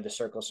certainly wanted to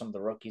circle some of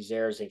the rookies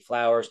there. Zay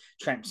Flowers,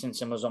 Trent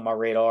Simpson was on my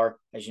radar,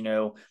 as you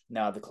know,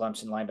 now the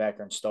Clemson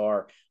linebacker and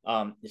star.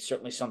 It's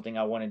certainly something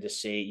I wanted to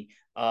see.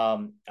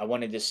 I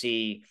wanted to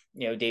see,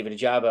 David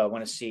Ajabo. I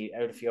want to see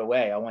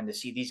Odafe. I wanted to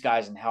see these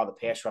guys and how the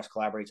pass rush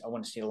collaborates. I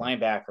want to see the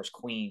linebackers,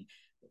 Queen,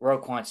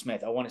 Roquan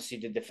Smith. I want to see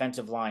the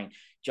defensive line,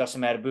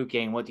 Justin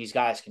Matabuke, and what these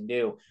guys can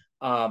do.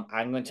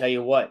 I'm going to tell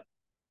you what.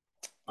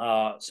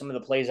 Some of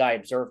the plays I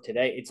observed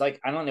today, it's like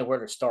I don't know where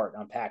to start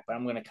unpack, but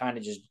I'm going to kind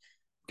of just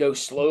go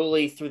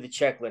slowly through the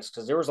checklist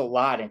because there was a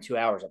lot in 2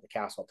 hours at the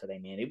castle today,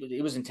 man.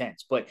 It was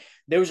intense, but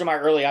those are my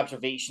early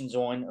observations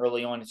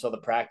early on until the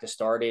practice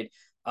started.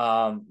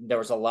 There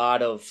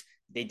was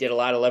they did a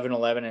lot of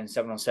 11-11 and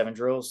 7-on-7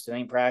 drills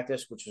today in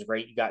practice, which was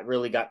great. You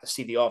really got to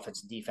see the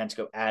offense and defense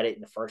go at it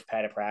in the first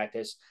pad of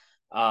practice.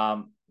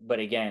 But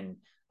again,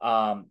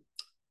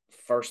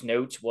 first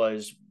notes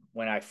was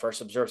when I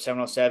first observed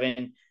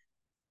 7-on-7.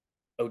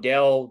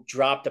 Odell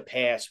dropped a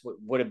pass,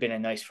 would have been a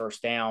nice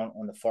first down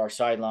on the far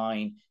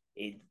sideline.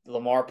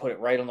 Lamar put it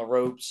right on the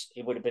ropes.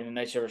 It would have been a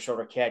nice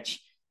shorter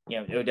catch.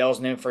 Odell's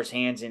known for his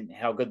hands and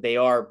how good they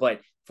are, but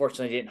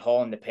fortunately didn't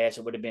haul in the pass.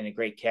 It would have been a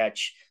great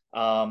catch.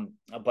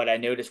 But I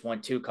noticed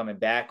 1-2 coming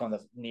back on the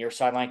near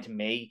sideline to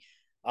me.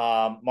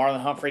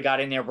 Marlon Humphrey got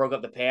in there, broke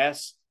up the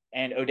pass,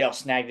 and Odell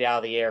snagged it out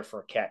of the air for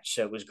a catch.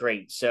 So it was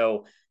great.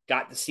 So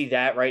got to see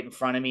that right in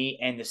front of me.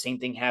 And the same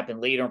thing happened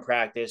later in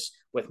practice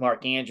with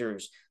Mark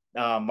Andrews.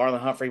 Marlon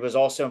Humphrey was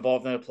also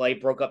involved in the play,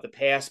 broke up the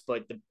pass,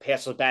 but the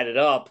pass was batted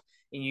up.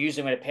 And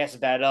usually when a pass is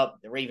batted up,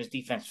 the Ravens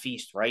defense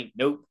feast, right?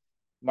 Nope.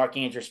 Mark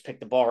Andrews picked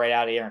the ball right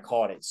out of the air and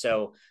caught it.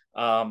 So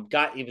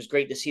it was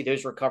great to see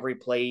those recovery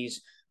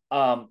plays.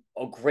 A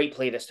great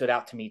play that stood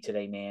out to me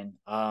today, man.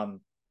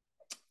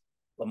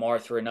 Lamar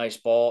threw a nice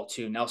ball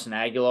to Nelson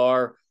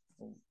Aguilar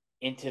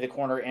into the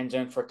corner end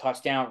zone for a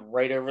touchdown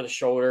right over the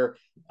shoulder.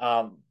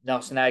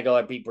 Nelson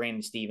Aguilar beat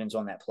Brandon Stevens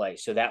on that play.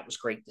 So that was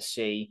great to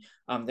see.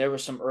 There were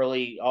some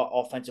early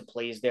offensive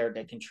plays there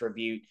that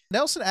contribute.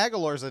 Nelson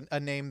Aguilar is a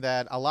name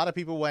that a lot of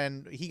people,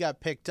 when he got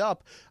picked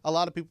up, a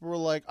lot of people were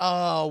like,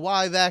 oh,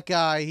 why that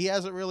guy? He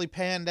hasn't really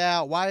panned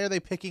out. Why are they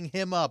picking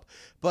him up?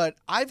 But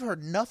I've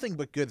heard nothing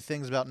but good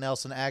things about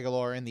Nelson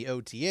Aguilar in the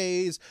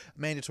OTAs,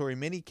 mandatory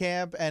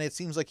minicamp, and it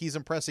seems like he's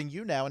impressing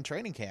you now in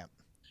training camp.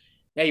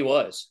 Yeah, he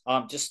was.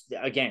 Just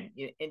again,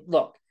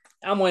 look,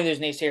 I'm one of those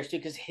naysayers too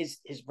because his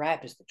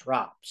rap is the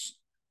drops.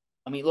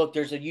 I mean, look,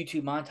 there's a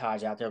YouTube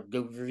montage out there.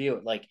 Go review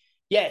it. Like,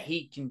 yeah,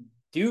 he can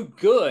do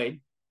good.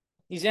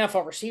 He's an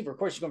NFL receiver. Of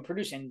course, he's going to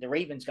produce, and the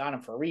Ravens got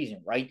him for a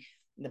reason, right?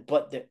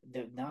 But the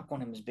knock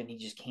on him has been he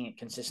just can't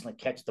consistently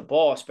catch the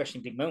ball, especially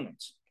in big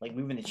moments, like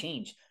moving the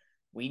change.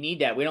 We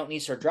need that. We don't need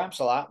Sir drops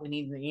a lot. We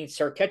need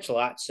Sir catch a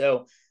lot.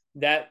 So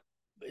that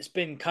it's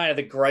been kind of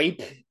the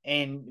gripe,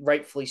 and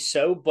rightfully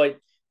so. But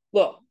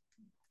look,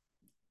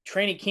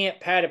 training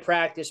camp, padded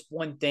practice,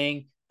 one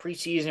thing,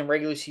 preseason,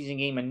 regular season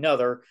game,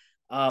 another.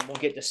 We'll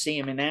get to see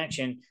him in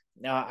action.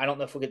 I don't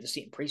know if we'll get to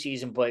see it in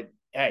preseason, but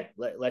hey,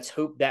 let's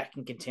hope that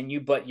can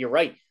continue. But you're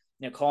right.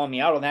 Calling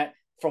me out on that.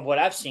 From what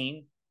I've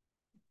seen,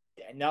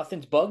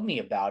 nothing's bugged me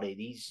about it.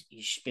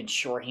 He's been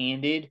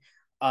shorthanded.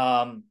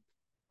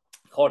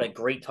 Called a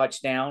great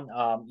touchdown.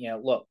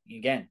 Look,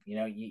 again,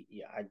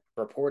 I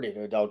reported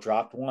Odell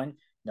dropped one.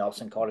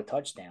 Nelson caught a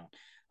touchdown.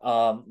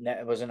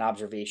 That was an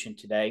observation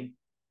today.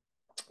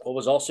 What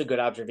was also a good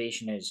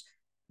observation is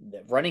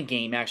the running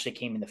game actually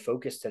came into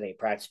focus today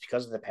practice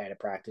because of the padded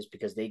practice,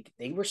 because they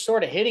were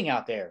sort of hitting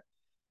out there.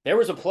 There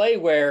was a play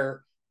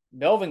where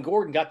Melvin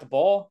Gordon got the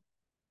ball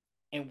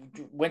and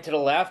went to the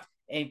left,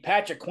 and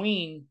Patrick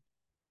Queen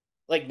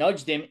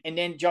nudged him, and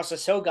then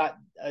Justice Hill got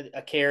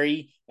a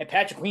carry, and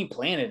Patrick Queen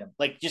planted him.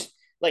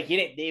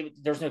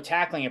 There's no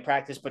tackling in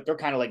practice, but they're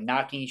kind of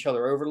knocking each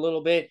other over a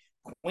little bit.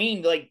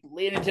 Queen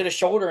laid into the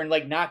shoulder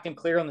and knocked him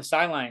clear on the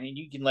sideline, and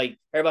you can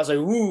everybody's like,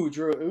 ooh,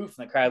 Drew, oof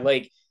in the crowd.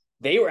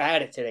 They were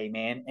at it today,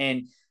 man.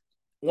 And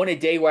on a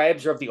day where I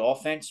observed the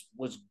offense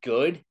was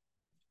good,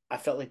 I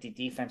felt like the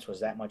defense was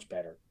that much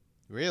better.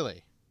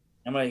 Really?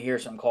 I'm going to hear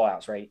some call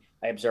outs, right?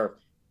 I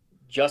observed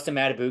Justin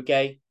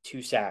Matabuke,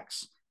 2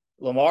 sacks.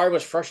 Lamar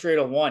was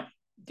frustrated on 1.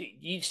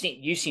 You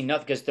see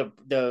nothing because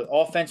the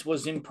offense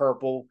was in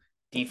purple.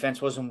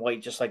 Defense was in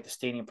white, just like the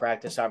stadium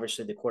practice.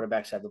 Obviously, the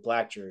quarterbacks had the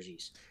black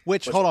jerseys.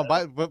 Hold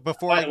on,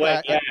 before by the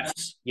way,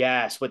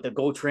 yes, with the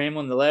gold trim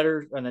on the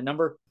letter and the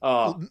number.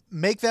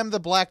 Make them the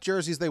black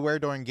jerseys they wear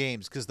during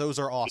games, because those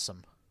are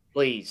awesome.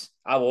 Please,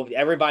 I will.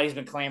 Everybody's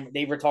been clamoring.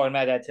 They were talking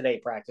about that today,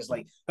 practice.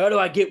 How do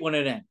I get one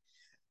of them?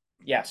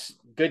 Yes,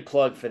 good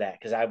plug for that,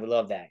 because I would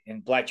love that.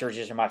 And black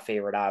jerseys are my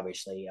favorite.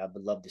 Obviously, I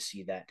would love to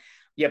see that.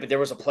 Yeah, but there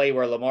was a play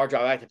where Lamar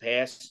dropped back to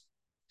pass,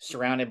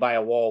 surrounded by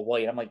a wall of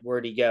white. I'm like,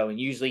 where'd he go? And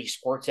usually he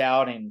squirts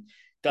out and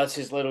does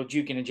his little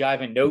juking and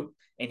jiving. Nope.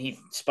 And he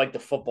spiked the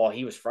football.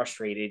 He was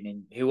frustrated.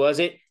 And who was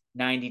it?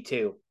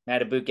 92.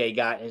 Matabuke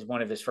got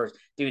one of his first.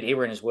 Dude, they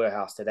were in his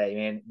warehouse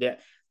today,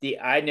 man.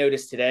 I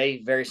noticed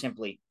today, very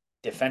simply,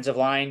 defensive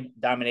line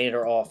dominated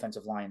our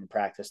offensive line in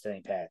practice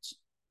today, Pats.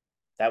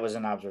 That was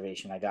an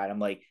observation I got. I'm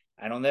like,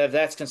 I don't know if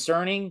that's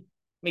concerning. I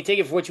mean, take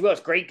it for what you will.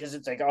 It's great because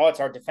it's it's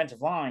our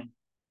defensive line.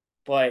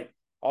 But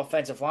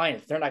offensive line,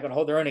 if they're not going to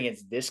hold their own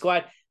against this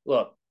squad,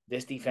 look,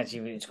 this defense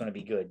is going to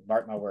be good.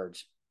 Mark my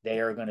words. They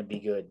are going to be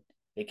good.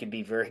 They can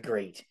be very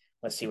great.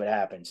 Let's see what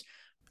happens.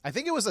 I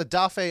think it was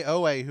Odafe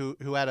Oweh who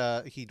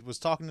he was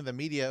talking to the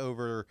media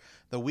over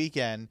the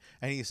weekend,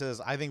 and he says,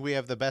 I think we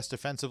have the best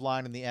defensive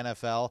line in the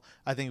NFL.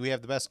 I think we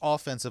have the best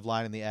offensive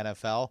line in the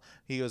NFL.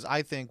 He goes,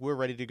 I think we're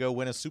ready to go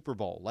win a Super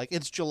Bowl.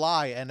 It's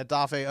July, and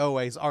Odafe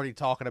Oweh is already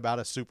talking about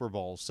a Super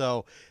Bowl.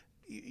 So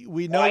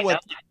we know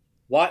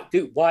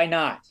why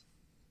not?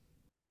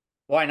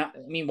 Why not?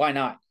 I mean, why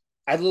not?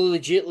 I will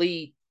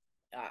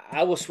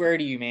swear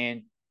to you,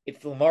 man,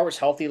 if Lamar was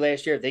healthy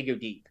last year, they go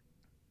deep.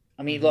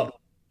 I mean, look,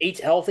 8's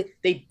healthy.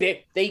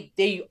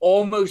 They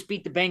almost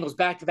beat the Bengals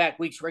back-to-back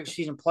weeks regular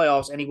season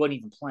playoffs, and he wasn't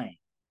even playing.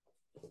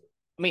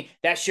 I mean,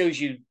 that shows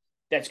you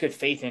that's good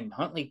faith in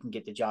Huntley can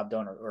get the job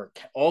done, or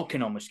all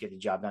can almost get the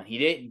job done. He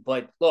didn't,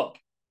 but look,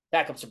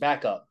 Backups are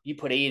backup. You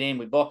put 8 in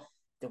with ball.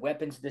 The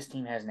weapons this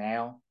team has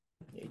now,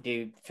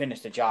 dude,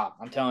 finish the job.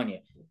 I'm telling you.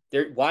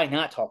 Why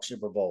not talk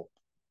Super Bowl?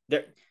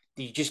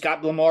 You just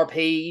got Lamar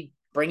paid.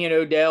 Bring in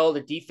Odell.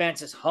 The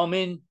defense is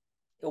humming.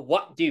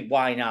 What, dude?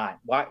 Why not?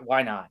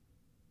 Why not?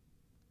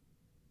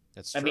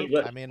 That's I true. mean,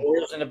 look, I mean, the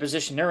Orioles in the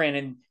position they're in,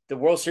 and the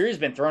World Series has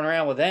been thrown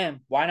around with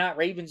them. Why not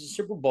Ravens and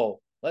Super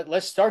Bowl?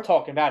 Let's start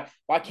talking about it.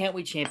 Why can't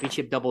we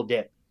championship double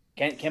dip?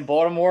 Can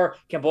Baltimore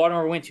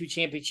win 2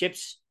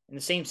 championships in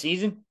the same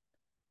season?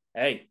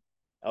 Hey,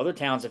 other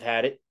towns have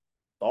had it.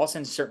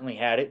 Boston certainly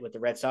had it with the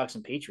Red Sox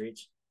and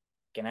Patriots.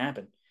 It can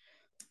happen.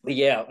 But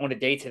yeah, on a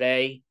day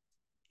today,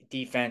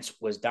 defense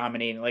was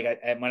dominating. Like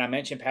when I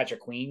mentioned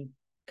Patrick Queen,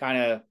 kind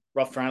of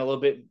roughed around a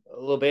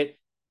little bit.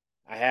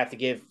 I have to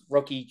give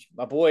rookie,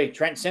 my boy,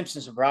 Trent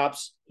Simpson, some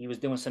props. He was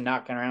doing some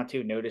knocking around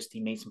too. Noticed he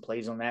made some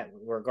plays on that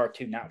with regard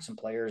to knock some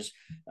players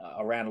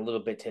around a little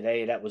bit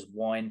today. That was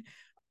one.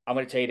 I'm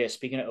going to tell you this.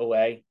 Speaking of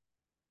OA,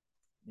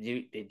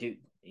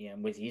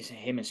 with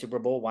him in Super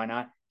Bowl, why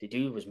not? The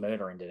dude was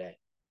motoring today.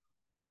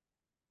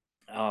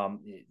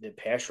 The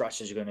pass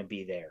rushes are going to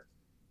be there,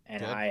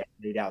 and I have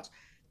no doubts.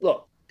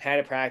 Look,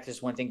 padded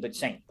practice, one thing, but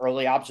saying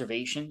early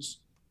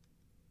observations,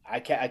 I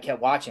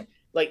kept watching.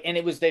 Like, and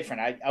it was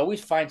different. I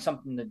always find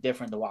something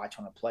different to watch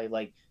on a play.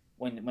 Like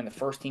when the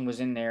first team was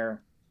in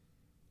there,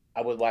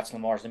 I would watch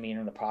Lamar's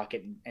demeanor in the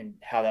pocket and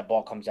how that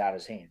ball comes out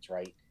of his hands,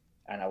 right?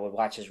 And I would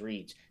watch his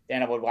reads.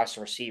 Then I would watch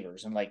the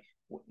receivers and like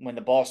when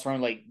the ball's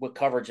thrown, like what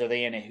coverage are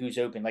they in and who's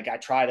open. Like I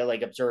try to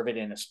like observe it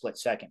in a split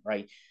second,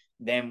 right?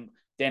 Then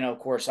of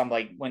course I'm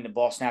like when the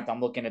ball snapped,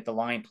 I'm looking at the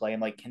line play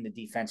and like can the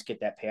defense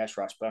get that pass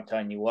rush? But I'm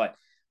telling you what,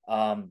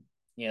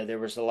 there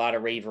was a lot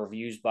of rave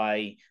reviews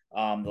by the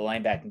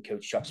linebacking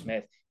coach Chuck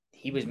Smith.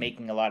 He was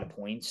making a lot of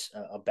points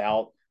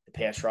about the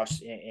pass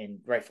rush, and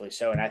rightfully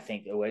so. And I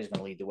think OA is going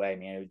to lead the way,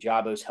 man.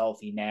 Jabo's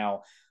healthy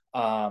now.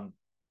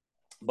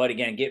 But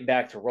again, getting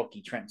back to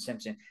rookie Trenton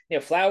Simpson,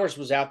 Flowers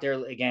was out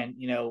there again,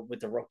 with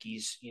the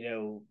rookies,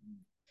 with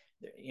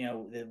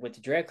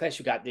the draft class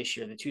you got this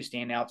year, the 2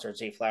 standouts are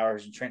Zay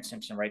Flowers and Trent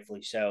Simpson,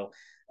 rightfully so.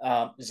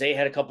 Zay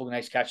had a couple of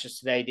nice catches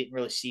today. Didn't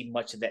really see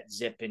much of that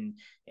zip and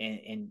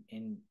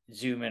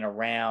zooming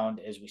around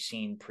as we've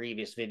seen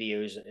previous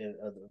videos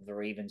of the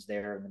Ravens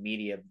there in the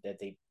media that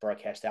they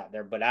broadcast out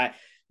there. But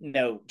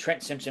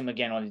Trent Simpson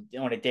again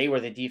on a day where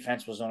the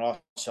defense was on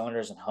all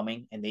cylinders and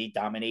humming, and they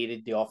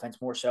dominated the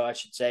offense more so, I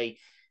should say.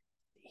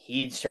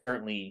 He'd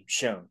certainly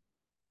shown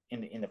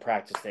in the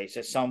practice day.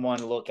 So someone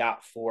to look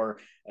out for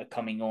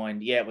coming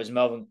on. Yeah, it was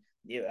Melvin.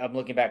 I'm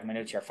looking back at my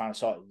notes here. I finally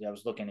saw it. I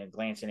was looking at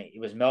glancing at it. It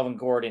was Melvin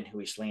Gordon who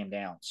he slammed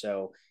down.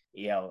 So,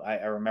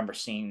 I remember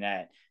seeing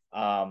that.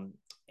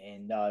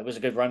 It was a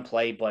good run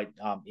play, but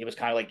it was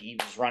kind of like he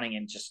was running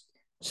and just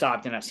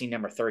stopped. And I've seen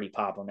number 30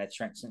 pop on that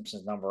Trent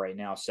Simpson's number right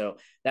now. So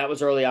that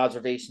was early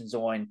observations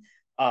on,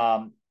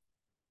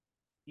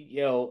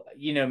 me,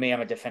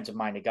 I'm a defensive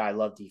minded guy. I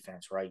love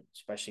defense, right?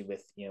 Especially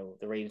with,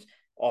 the Ravens.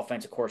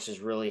 Offense, of course, is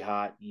really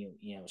hot.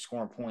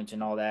 Scoring points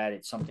and all that.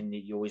 It's something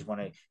that you always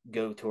want to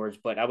go towards.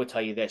 But I would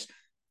tell you this: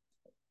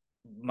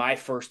 my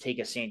first take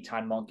of seeing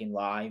Todd Monken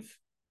live,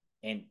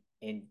 and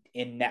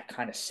in that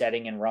kind of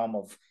setting and realm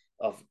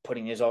of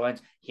putting his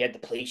offense, he had the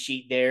play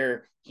sheet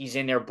there. He's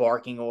in there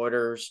barking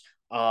orders.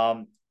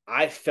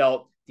 I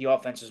felt the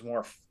offense was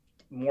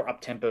more up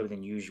tempo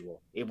than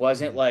usual. It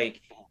wasn't like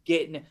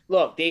they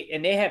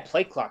had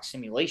play clock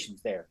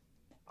simulations there.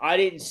 I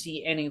didn't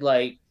see any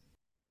like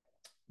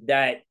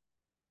that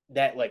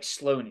like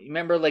slow.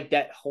 Remember like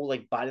that whole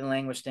like body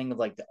language thing of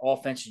like the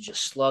offense is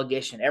just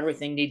sluggish and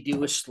everything they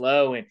do is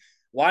slow, and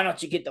why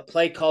don't you get the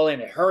play call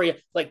in and hurry up?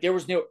 Like there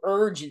was no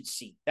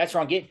urgency. That's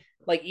wrong.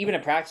 Like even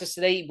in practice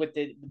today with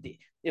it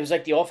was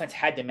like the offense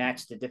had to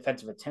match the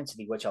defensive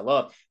intensity, which I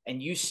love.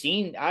 And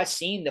I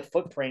seen the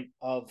footprint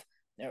of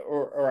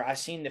or I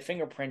seen the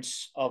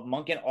fingerprints of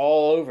Monken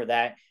all over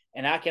that,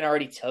 and I can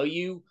already tell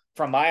you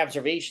from my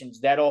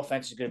observations that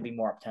offense is going to be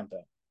more up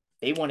tempo.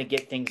 They want to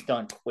get things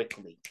done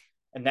quickly.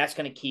 And that's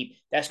going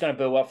to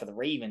bode well for the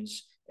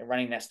Ravens in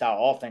running that style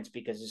offense,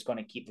 because it's going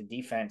to keep the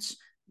defense,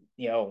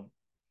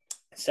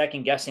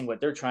 second guessing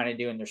what they're trying to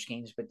do in their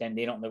schemes, but then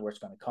they don't know where it's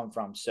going to come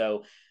from.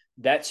 So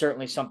that's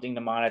certainly something to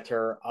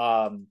monitor.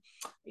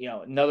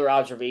 Another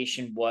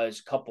observation was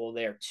a couple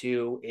there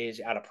too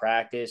is out of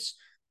practice.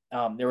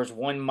 There was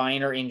one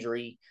minor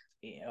injury.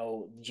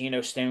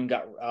 Geno Stone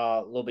got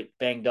a little bit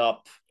banged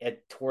up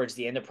towards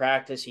the end of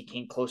practice. He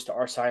came close to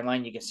our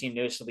sideline. You can see him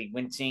noticeably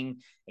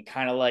wincing and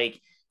kind of like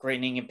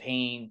grinning in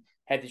pain.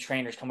 Had the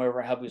trainers come over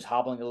and help. He was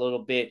hobbling a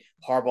little bit.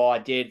 Harbaugh, I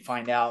did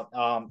find out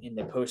in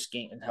the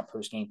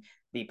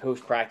the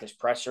post-practice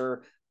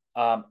presser.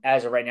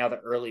 As of right now, the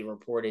early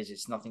report is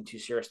it's nothing too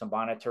serious to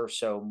monitor,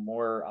 so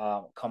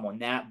more come on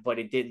that. But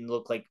it didn't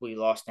look like we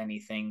lost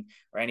anything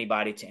or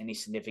anybody to any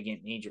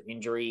significant major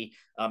injury.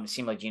 It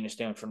seemed like Geno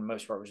Stone, for the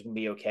most part, was going to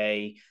be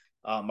okay.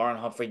 Marlon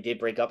Humphrey did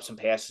break up some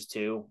passes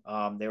too.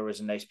 There was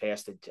a nice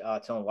pass to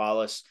Tylan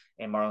Wallace,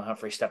 and Marlon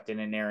Humphrey stepped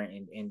in there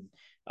and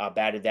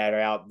batted that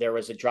out. There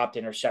was a dropped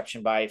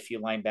interception by a few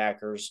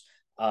linebackers.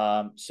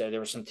 So there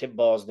were some tip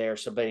balls there.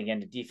 So, but again,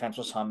 the defense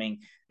was humming.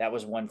 That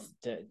was one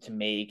to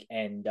make.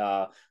 And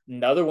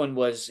another one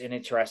was an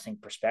interesting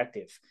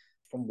perspective.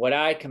 From what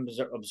I can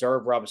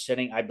observe, Rob was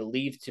sitting, I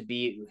believe to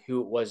be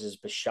who it was is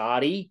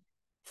Bishotti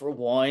for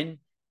one.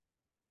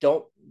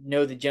 Don't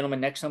know the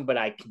gentleman next to him, but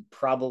I can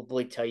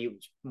probably tell you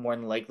it's more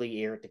than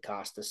likely Eric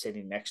DaCosta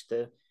sitting next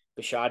to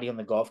Bishotti on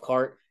the golf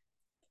cart.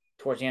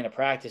 Towards the end of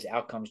practice,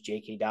 out comes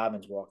J.K.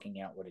 Dobbins walking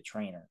out with a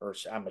trainer, or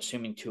I'm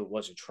assuming too it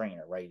was a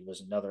trainer, right? It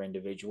was another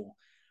individual.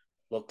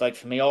 Looked like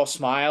for me all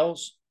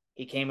smiles.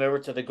 He came over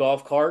to the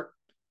golf cart.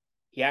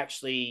 He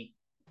actually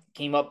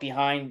came up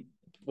behind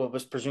what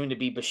was presumed to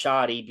be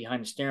Bishotti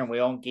behind the steering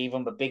wheel and gave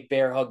him a big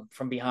bear hug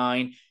from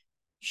behind,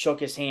 shook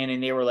his hand,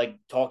 and they were like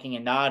talking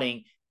and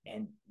nodding.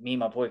 And me and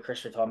my boy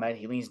Christopher talking about it.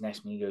 He leans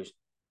next to me. He goes,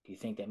 "Do you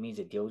think that means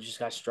a deal just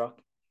got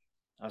struck?"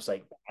 I was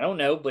like, "I don't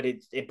know, but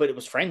it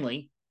was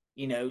friendly."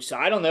 So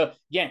I don't know.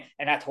 Again,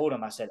 and I told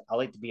him, I said, I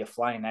like to be a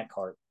fly in that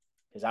cart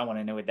because I want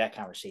to know what that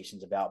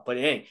conversation's about. But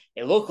hey,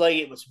 it looked like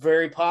it was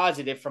very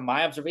positive from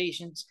my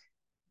observations.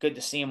 Good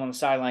to see him on the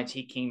sidelines.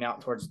 He came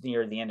out towards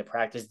near the end of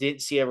practice.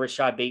 Didn't see a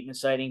Rashad Bateman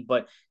sighting,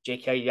 but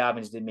J.K.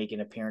 Dobbins did make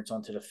an appearance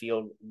onto the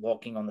field,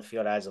 walking on the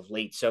field as of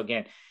late. So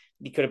again,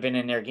 he could have been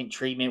in there getting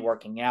treatment,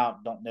 working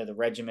out. Don't know the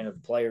regimen of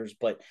the players,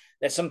 but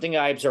that's something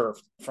I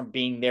observed from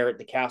being there at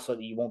the castle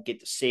that you won't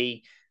get to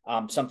see.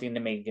 Something to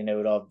make a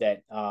note of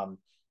that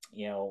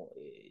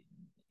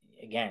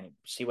again,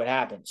 see what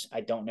happens.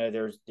 I don't know.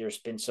 There's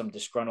been some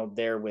disgruntled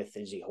there with,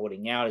 is he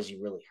holding out? Is he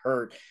really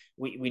hurt?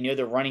 We know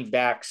the running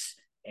backs,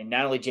 and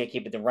not only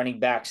JK, but the running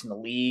backs in the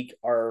league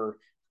are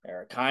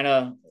kind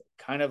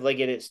of like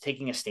it is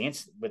taking a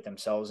stance with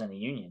themselves in the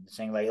union,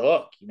 saying like,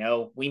 look,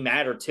 we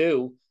matter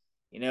too.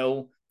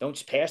 Don't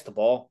just pass the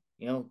ball.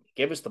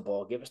 Give us the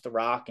ball, give us the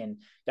rock, and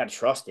got to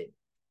trust it.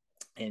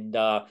 And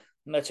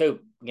let's hope,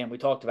 again, we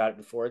talked about it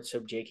before. Let's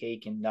hope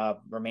JK can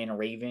remain a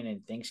Raven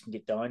and things can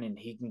get done and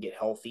he can get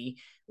healthy.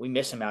 We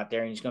miss him out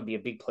there, and he's going to be a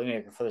big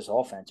playmaker for this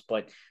offense.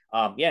 But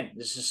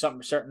this is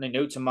something certainly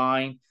note to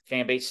mind.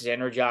 Fan base is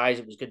energized.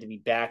 It was good to be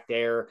back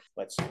there.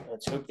 Let's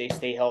hope they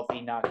stay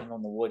healthy, knocking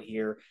on the wood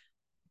here.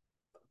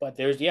 But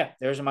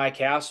there's my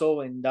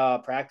Castle and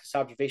practice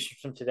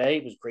observations from today.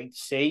 It was great to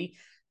see.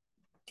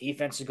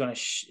 Defense is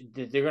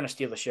they're going to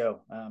steal the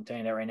show. I'm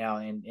telling you that right now.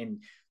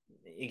 And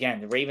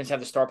again, the Ravens have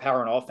the star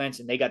power on offense,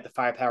 and they got the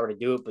firepower to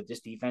do it. But this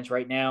defense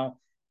right now,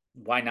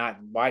 why not?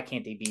 Why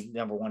can't they be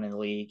number one in the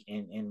league?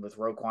 And with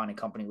Roquan and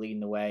company leading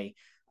the way,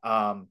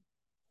 and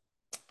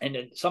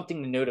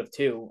something to note of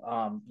too,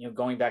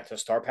 going back to the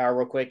star power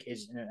real quick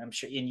is, and I'm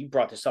sure, and you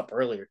brought this up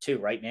earlier too,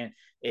 right, man?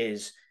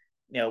 Is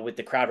with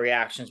the crowd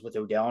reactions with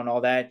Odell and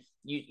all that.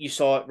 You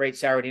saw it right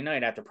Saturday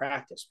night after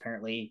practice.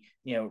 Apparently,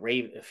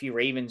 a few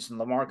Ravens and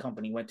Lamar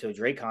company went to a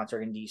Drake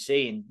concert in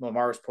DC, and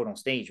Lamar was put on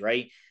stage,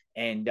 right?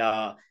 And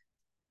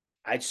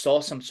I saw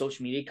some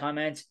social media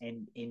comments,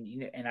 and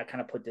I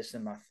kind of put this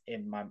in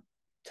my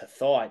to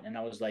thought, and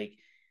I was like,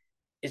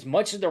 as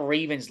much as the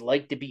Ravens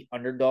like to be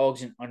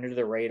underdogs and under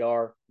the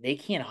radar, they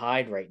can't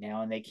hide right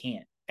now, and they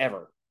can't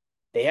ever.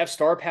 They have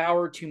star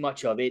power, too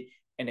much of it.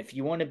 And if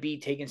you want to be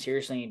taken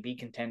seriously and be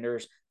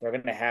contenders, they're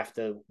going to have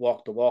to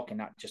walk the walk and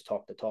not just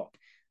talk the talk.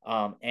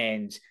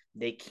 And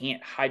they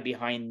can't hide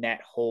behind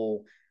that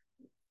whole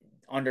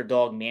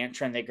underdog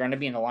mantra, and they're going to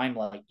be in the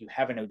limelight. You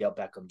have an Odell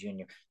Beckham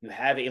Jr., you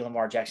have a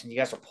Lamar Jackson. You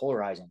guys are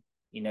polarizing.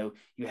 You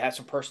have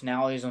some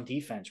personalities on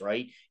defense,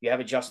 right? You have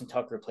a Justin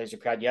Tucker who plays the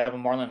crowd. You have a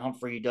Marlon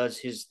Humphrey who does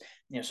his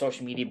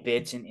social media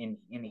bits, and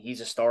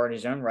he's a star in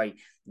his own right.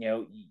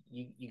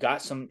 You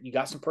got some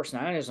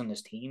personalities on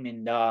this team,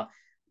 and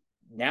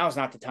now is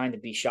not the time to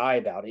be shy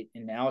about it.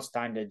 And now it's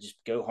time to just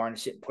go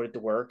harness it and put it to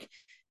work.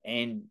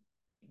 And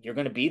you're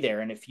going to be there.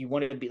 And if you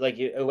want to be like,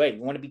 you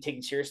want to be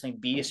taken seriously and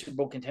be a Super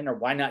Bowl contender,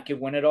 why not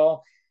win it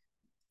all?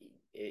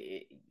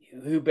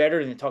 Who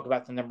better than talk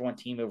about the number one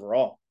team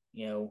overall?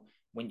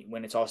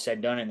 When it's all said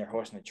and done and they're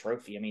hosting the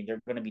trophy, I mean,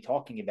 they're going to be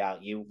talking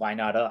about you. Why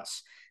not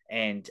us?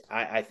 And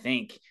I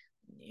think,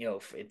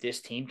 if this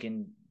team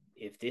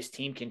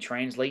can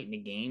translate into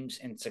games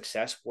and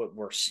success, what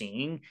we're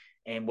seeing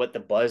and what the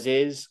buzz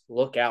is,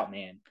 look out,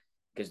 man,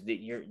 because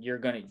they're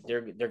going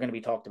to be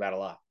talked about a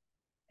lot.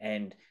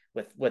 And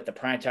with the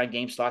primetime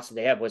game slots that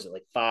they have, was it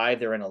like 5?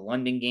 They're in a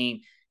London game.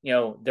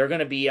 They're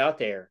going to be out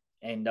there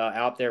and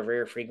out there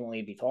very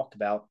frequently be talked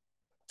about,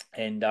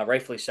 and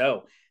rightfully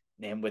so.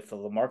 And with the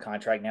Lamar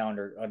contract now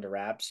under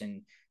wraps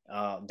and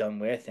done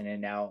with, and then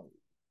now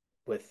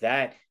with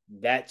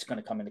that's going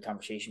to come into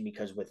conversation,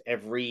 because with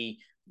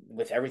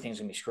everything's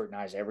going to be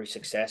scrutinized, every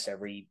success,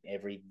 every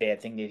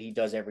bad thing that he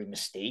does, every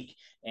mistake.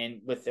 And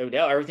with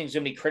Odell, everything's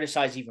going to be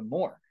criticized even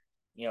more.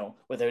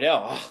 With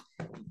Odell,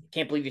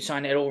 can't believe you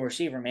signed that old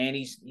receiver, man.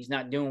 He's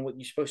not doing what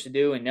you're supposed to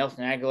do. And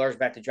Nelson Aguilar's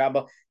back to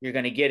Jabba. You're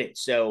going to get it.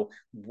 So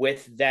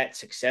with that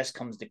success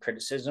comes the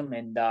criticism,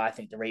 and I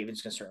think the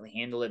Ravens can certainly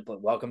handle it.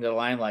 But welcome to the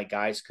limelight,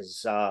 guys,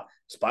 because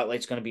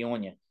spotlight's going to be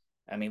on you.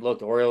 I mean, look,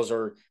 the Orioles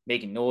are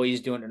making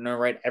noise, doing it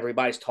right.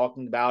 Everybody's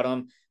talking about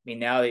them. I mean,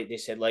 now they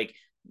said, like,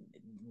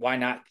 why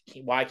not?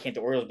 Why can't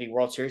the Orioles be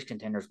World Series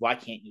contenders? Why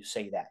can't you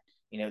say that?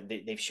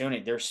 They've shown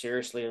it. They're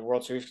seriously a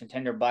World Series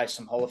contender by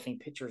some Hall of Fame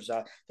pitchers.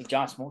 I think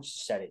John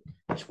Smoltz said it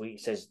this week. He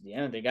says,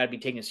 they got to be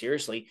taken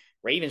seriously.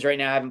 Ravens right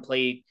now haven't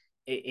played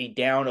a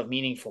down of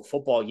meaningful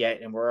football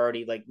yet, and we're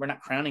already we're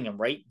not crowning them,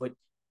 right? But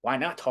why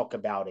not talk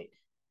about it?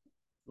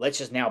 Let's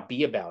just now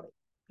be about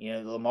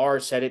it. Lamar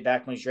said it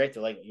back when he was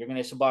drafted. You're going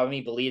to survive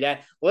me, believe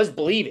that? Well, let's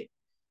believe it.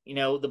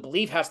 The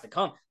belief has to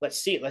come. Let's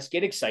see it. Let's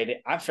get excited.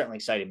 I'm certainly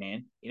excited,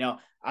 man.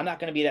 I'm not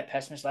going to be that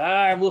pessimist.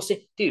 We'll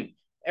see. Dude,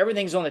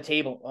 everything's on the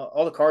table.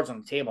 All the cards on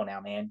the table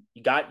now, man.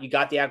 You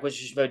got the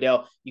acquisition of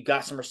Odell. You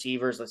got some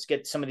receivers. Let's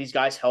get some of these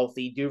guys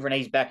healthy.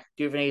 Duvernay's back.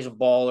 Duvernay's a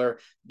baller.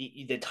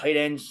 The tight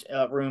ends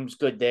room's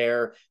good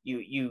there.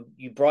 You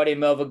brought in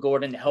Melvin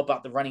Gordon to help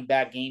out the running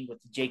back game with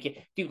the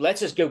JK. Dude,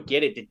 let's just go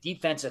get it. The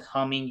defense is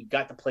humming. You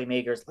got the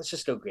playmakers. Let's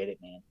just go get it,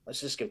 man.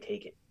 Let's just go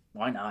take it.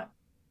 Why not?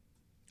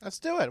 Let's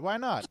do it. Why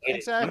not?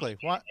 Exactly.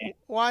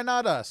 Why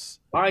not us?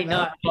 Why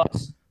not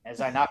us?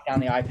 As I knock down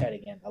the iPad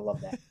again. I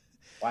love that.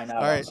 Why not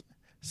All us? Right.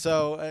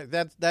 So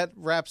that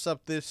wraps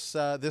up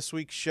this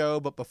week's show.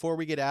 But before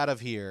we get out of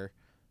here,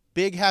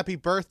 big happy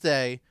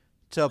birthday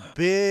to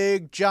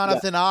Big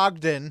Jonathan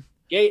Ogden.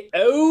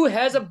 J.O.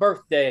 has a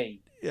birthday.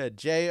 Yeah,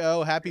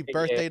 J.O. Happy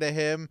birthday to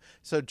him.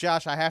 So,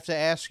 Josh, I have to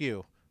ask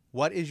you,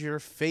 what is your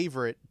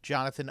favorite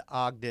Jonathan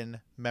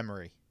Ogden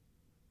memory?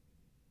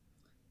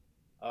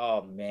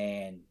 Oh,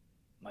 man.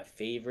 My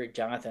favorite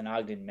Jonathan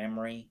Ogden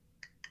memory.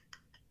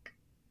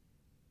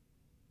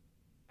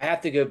 I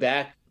have to go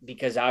back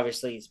because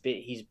obviously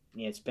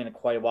it's been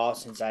quite a while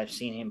since I've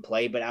seen him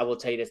play. But I will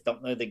tell you this: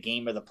 don't know the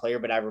game or the player,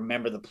 but I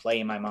remember the play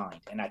in my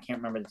mind, and I can't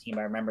remember the team.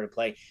 But I remember the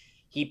play.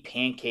 He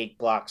pancake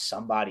blocked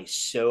somebody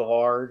so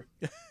hard,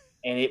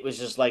 and it was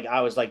just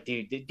I was like,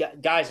 dude, the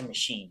guy's a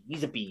machine.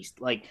 He's a beast.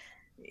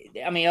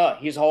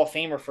 He's a Hall of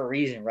Famer for a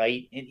reason,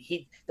 right? And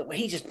the way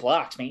he just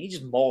blocks, man, he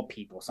just mauled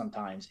people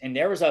sometimes. And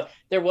there was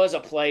a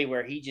play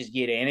where he just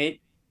get in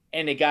it,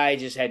 and the guy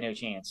just had no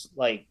chance.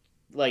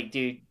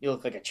 Dude, you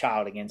look like a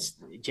child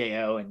against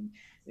J.O. And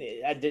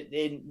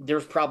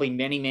there's probably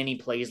many, many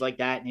plays like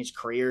that in his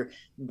career.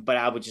 But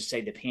I would just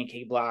say the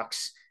pancake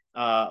blocks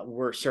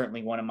were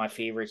certainly one of my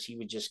favorites. He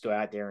would just go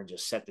out there and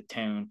just set the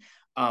tone.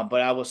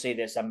 But I will say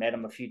this: I met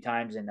him a few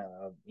times, and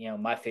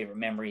my favorite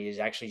memory is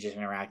actually just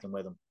interacting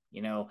with him.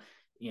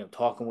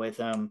 Talking with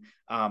him.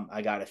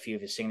 I got a few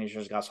of his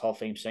signatures, got his Hall of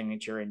Fame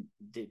signature, and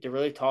to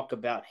really talk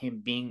about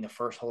him being the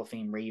first Hall of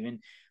Fame Raven.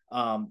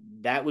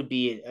 That would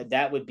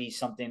be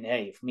something.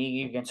 Hey, if me,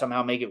 you can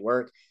somehow make it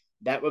work.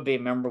 That would be a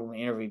memorable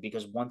interview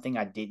because one thing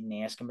I didn't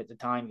ask him at the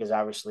time, because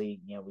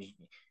obviously, it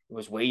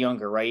was way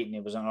younger, right? And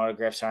it was an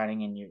autograph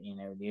signing, and you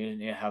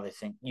know how they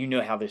think,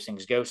 how those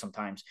things go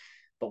sometimes.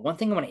 But one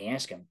thing I want to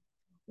ask him,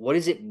 what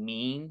does it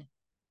mean?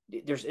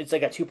 It's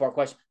like a two-part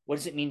question. What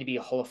does it mean to be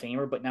a Hall of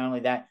Famer? But not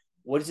only that,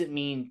 what does it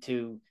mean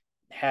to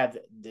have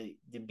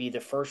to be the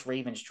first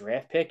Ravens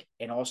draft pick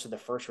and also the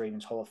first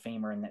Ravens Hall of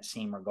Famer in that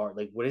same regard?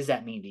 What does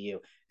that mean to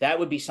you? That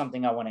would be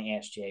something I want to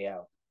ask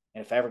J.O.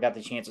 And if I ever got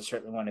the chance, I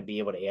certainly want to be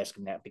able to ask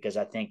him that because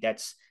I think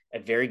that's a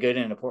very good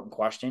and important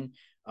question.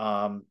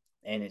 And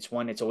it's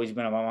one that's always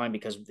been on my mind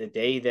because the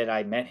day that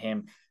I met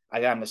him,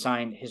 I got him to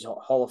sign his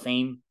Hall of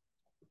Fame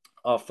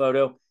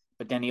photo,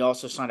 but then he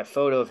also signed a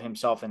photo of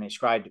himself and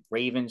inscribed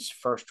Ravens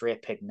first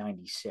draft pick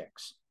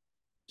 96.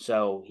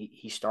 So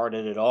he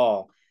started it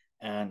all.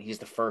 And he's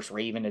the first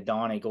Raven to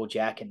don a gold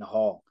jacket in the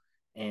Hall,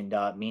 and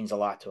it means a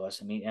lot to us.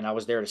 And I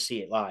was there to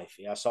see it live.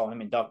 I saw him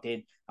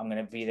inducted. I'm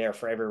going to be there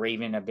for every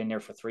Raven. I've been there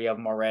for 3 of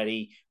them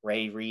already: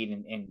 Ray,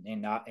 Reed,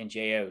 and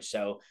J.O.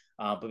 So,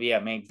 but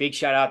yeah, man, big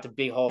shout out to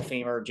big Hall of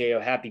Famer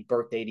J.O. Happy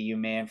birthday to you,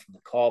 man, from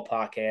the Call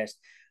podcast.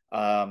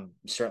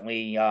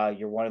 Certainly,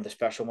 you're one of the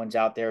special ones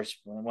out there.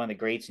 One of the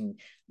greats, and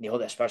you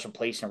hold that special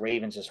place in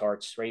Ravens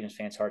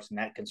fans' hearts, in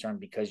that concern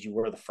because you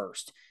were the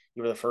first.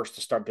 You were the first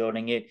to start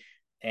building it.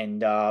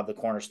 And the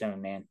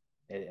cornerstone, man.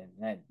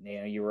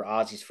 You were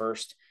Ozzy's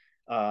first.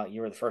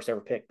 You were the first ever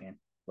pick, man.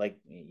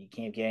 You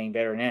can't get any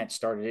better than that.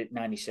 Started at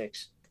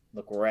 96.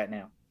 Look where we're at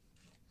now.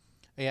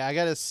 Yeah, I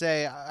gotta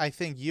say, I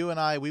think you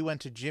and we went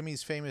to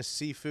Jimmy's Famous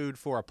Seafood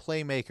for a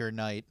Playmaker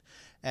night,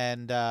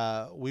 and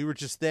we were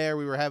just there.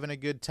 We were having a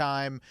good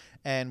time,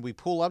 and we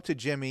pull up to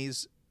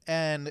Jimmy's,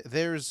 and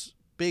there's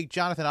big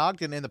Jonathan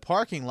Ogden in the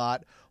parking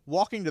lot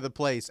walking to the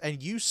place,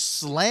 and you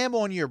slam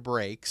on your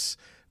brakes,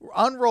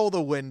 unroll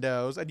the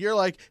windows, and you're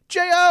like,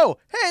 J.O.,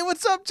 hey,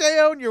 what's up,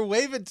 J.O.? And you're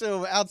waving to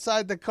him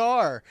outside the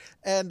car.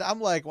 And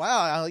I'm like,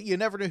 wow, you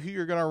never knew who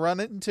you're going to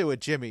run into at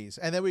Jimmy's.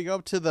 And then we go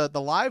up to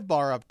the live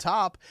bar up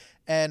top,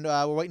 and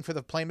we're waiting for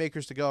the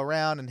Playmakers to go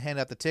around and hand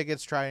out the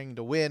tickets, trying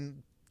to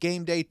win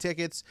game day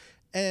tickets.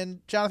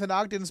 And Jonathan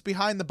Ogden's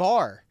behind the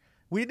bar.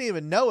 We didn't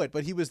even know it,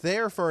 but he was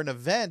there for an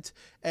event,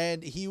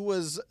 and he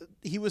was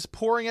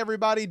pouring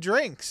everybody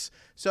drinks.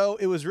 So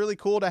it was really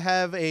cool to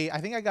have I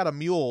think I got a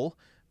mule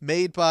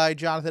made by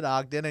Jonathan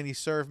Ogden, and he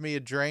served me a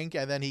drink,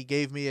 and then he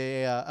gave me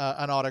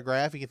an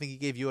autograph. I think he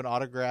gave you an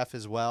autograph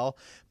as well.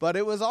 But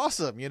it was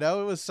awesome. It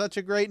was such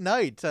a great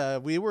night.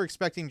 We were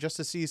expecting just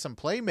to see some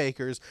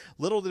Playmakers.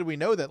 Little did we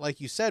know that,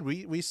 like you said,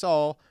 we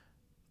saw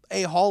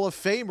a Hall of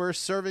Famer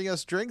serving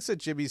us drinks at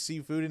Jimmy's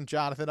Seafood and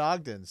Jonathan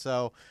Ogden.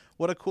 So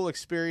what a cool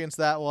experience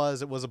that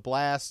was. It was a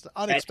blast.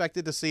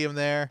 Unexpected to see him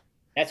there.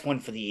 That's one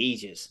for the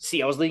ages.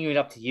 See, I was leaving it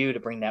up to you to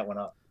bring that one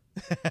up.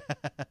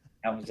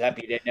 I was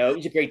happy to know. It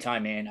was a great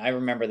time, man. I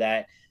remember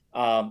that.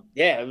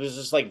 Yeah, it was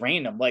just like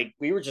random. Like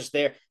we were just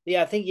there.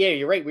 Yeah, I think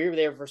you're right. We were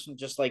there for some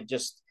for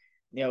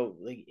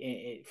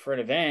an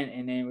event,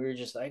 and then we were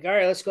just like, all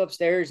right, let's go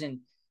upstairs and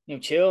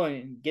chill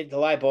and get to the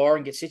live bar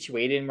and get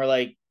situated. And we're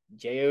like,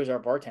 J.O.'s our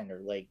bartender.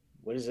 Like,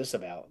 what is this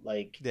about?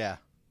 Like, yeah.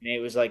 And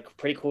it was like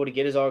pretty cool to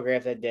get his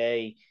autograph that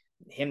day,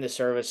 him to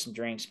serve us some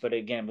drinks. But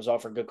again, it was all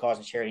for good cause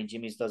and charity. And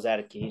Jimmy's does that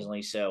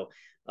occasionally. So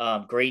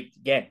great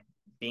again.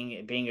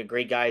 Being a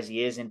great guy as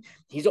he is, and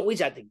he's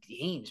always at the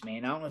games,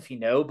 man. I don't know if you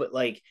know, but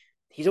like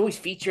he's always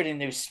featured in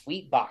those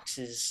sweet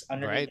boxes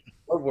underneath the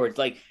scoreboards.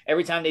 Like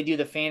every time they do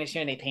the fantasy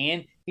and they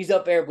pan, he's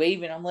up there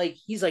waving. I'm like,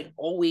 he's like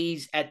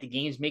always at the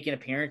games, making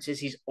appearances.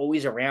 He's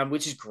always around,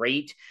 which is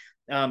great.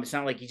 It's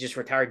not like he just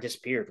retired,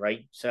 disappeared,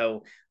 right?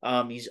 So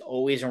he's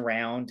always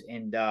around,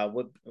 and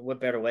what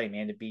better way,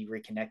 man, to be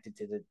reconnected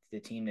to the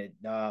team that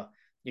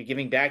you're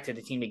giving back to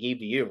the team that gave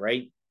to you,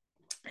 right?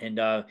 And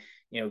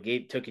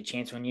Gabe took a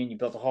chance on you, and you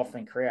built a Hall of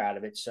Fame career out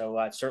of it. So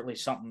it's certainly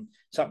something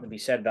to be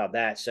said about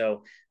that.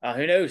 So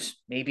who knows?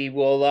 Maybe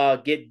we'll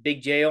get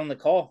Big J on the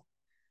call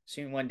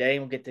soon one day,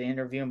 and we'll get to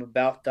interview him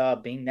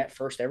about being that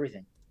first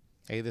everything.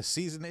 Hey, the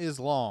season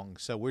is long,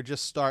 so we're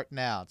just starting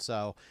out.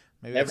 So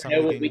maybe never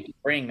know what we can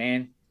bring,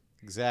 man.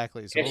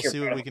 Exactly. So we'll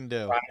see what we can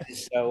do.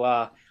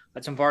 So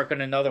let's embark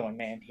on another one,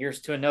 man. Here's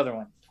to another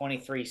one.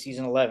 23,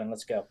 season 11.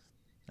 Let's go.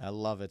 I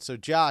love it. So,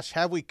 Josh,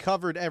 have we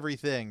covered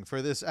everything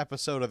for this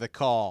episode of The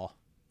Call?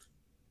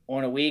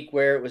 On a week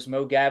where it was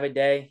Mo Gabbard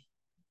Day,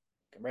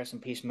 rest in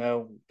peace,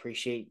 Mo.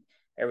 Appreciate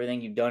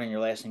everything you've done in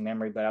your lasting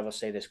memory, but I will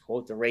say this,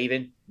 quote the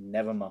Raven,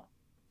 never Mo.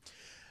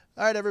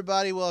 All right,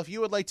 everybody. Well, if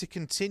you would like to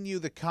continue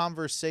the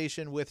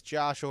conversation with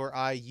Josh or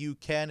I, you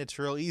can. It's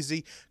real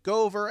easy.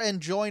 Go over and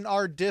join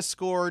our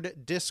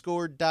Discord,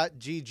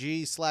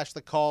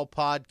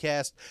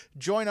 discord.gg/thecallpodcast.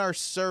 Join our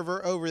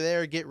server over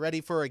there. Get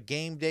ready for a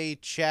game day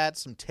chat,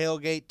 some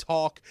tailgate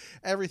talk.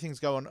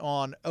 Everything's going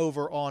on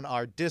over on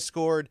our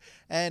Discord.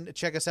 And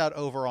check us out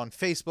over on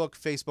Facebook,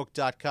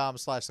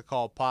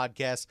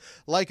 facebook.com/thecallpodcast.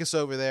 Like us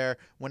over there.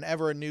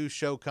 Whenever a new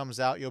show comes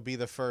out, you'll be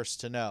the first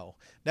to know.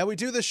 Now, we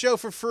do the show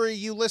for free.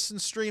 You listen,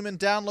 stream, and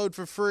download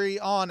for free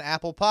on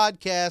Apple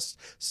Podcasts,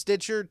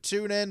 Stitcher,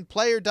 TuneIn,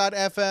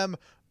 Player.fm,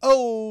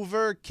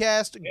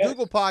 Overcast,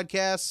 Google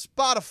Podcasts,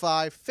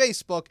 Spotify,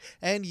 Facebook,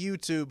 and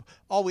YouTube.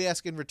 All we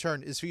ask in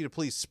return is for you to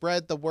please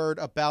spread the word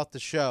about the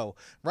show.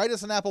 Write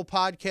us an Apple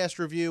Podcast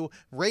review,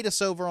 rate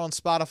us over on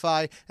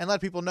Spotify, and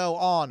let people know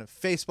on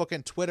Facebook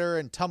and Twitter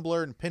and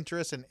Tumblr and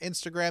Pinterest and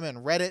Instagram and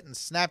Reddit and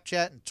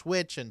Snapchat and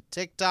Twitch and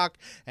TikTok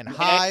and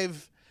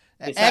Hive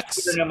and X. Not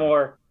Twitter no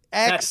more.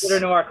 X. Not Twitter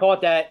no more. I call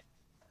it that.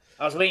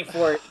 I was waiting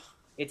for it.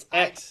 It's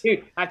X.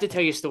 Dude, I have to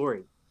tell you a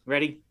story.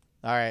 Ready?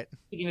 All right.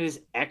 Speaking of this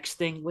X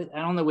thing,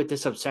 I don't know what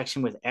this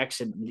obsession with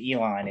X and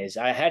Elon is.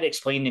 I had it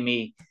explained to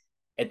me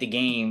at the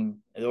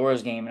game, the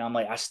Orioles game, and I'm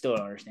like, I still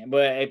don't understand.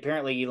 But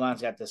apparently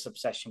Elon's got this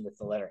obsession with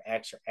the letter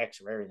X or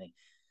everything.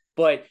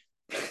 But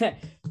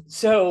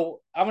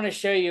so I'm going to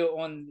show you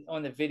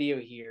on the video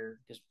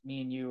here, because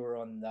me and you are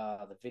on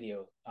the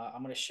video.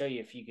 I'm going to show you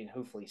if you can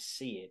hopefully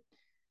see it,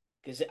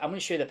 because I'm going to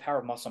show you the power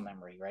of muscle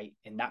memory, right,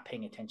 and not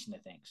paying attention to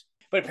things.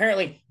 But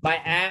apparently my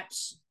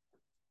apps,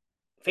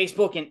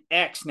 Facebook and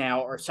X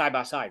now are side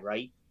by side,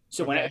 right?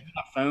 So when I open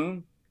my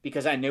phone,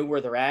 because I know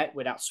where they're at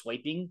without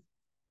swiping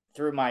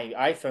through my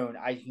iPhone,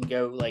 I can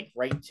go like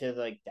right to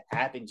like the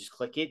app and just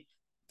click it.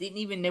 Didn't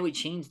even know it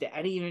changed it. I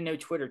didn't even know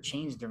Twitter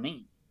changed their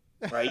name,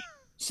 right?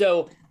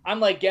 So I'm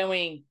like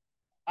going,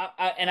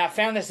 and I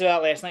found this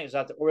out last night. It was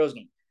at the Orioles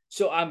game.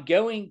 So I'm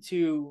going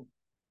to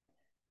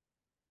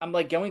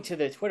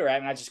the Twitter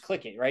app and I just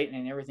click it, right?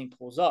 And everything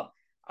pulls up.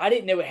 I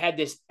didn't know it had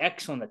this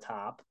X on the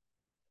top.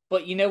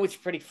 But you know what's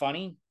pretty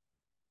funny?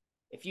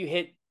 If you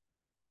hit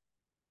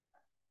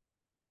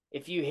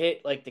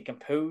like the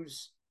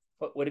compose,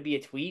 what would it be,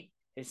 a tweet?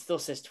 It still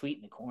says tweet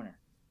in the corner.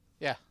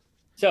 Yeah.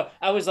 So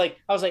I was like,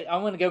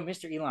 I'm going to go,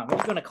 Mr. Elon. What are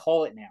you going to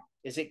call it now?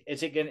 Is it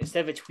going to,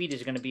 instead of a tweet,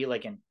 is it going to be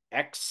like an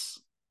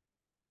X,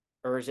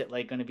 or is it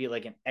like going to be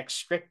like an X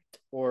script,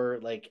 or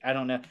like, I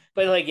don't know.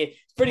 But like, it's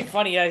pretty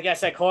funny. I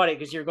guess I caught it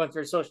because you're going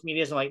through social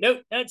media. So I'm like,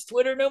 nope, that's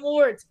Twitter no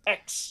more. It's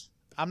X.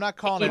 I'm not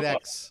calling it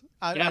X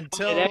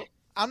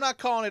I'm not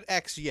calling it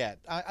X yet.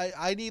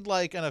 I need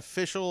like an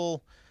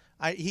official.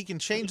 He can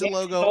change the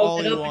logo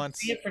all he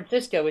wants. San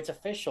Francisco, it's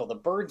official. The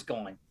bird's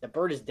gone. The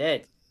bird is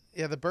dead.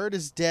 Yeah, the bird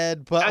is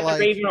dead. But not like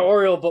the Raven or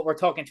Oriole, but we're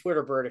talking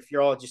Twitter bird. If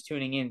you're all just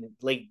tuning in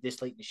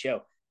this late in the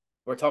show,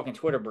 we're talking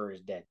Twitter bird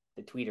is dead.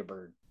 The Tweeter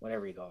bird,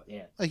 whatever you call it.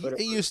 Yeah. Like,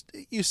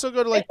 you still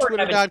go to like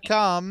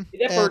Twitter.com.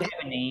 Did that bird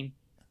have a name?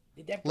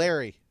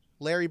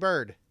 Larry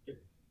Bird.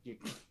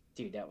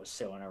 Dude, that was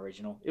so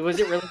unoriginal. Was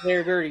it really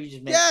Larry Bird? Or you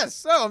just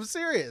yes. Oh, I'm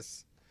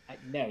serious.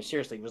 No,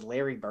 seriously, it was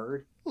Larry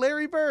Bird.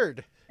 Larry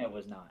Bird. It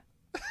was not.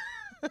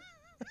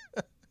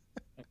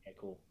 Okay,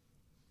 cool.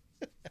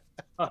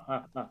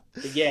 But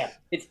yeah,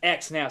 it's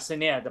X now. So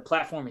yeah, the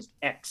platform is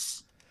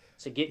X.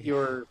 So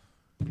you're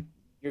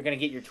gonna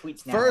get your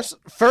tweets now.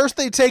 First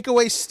they take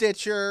away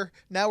Stitcher.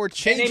 Now we're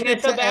changing and they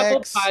it mess up to Apple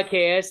X.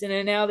 Podcasts, and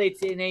then now they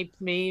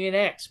me an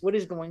X. What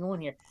is going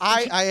on here?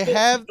 I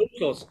have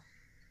socials.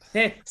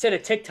 Instead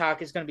of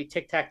TikTok, it's gonna be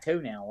Tic Tac Toe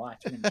now.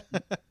 Watch.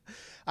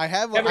 I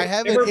have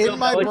it in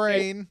my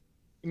brain.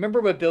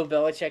 Remember what Bill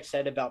Belichick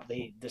said about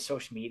the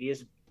social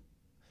medias?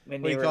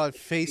 When you call it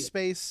face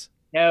space?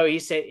 No, he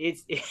said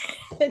it's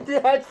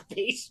not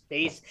face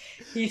space.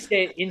 He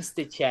said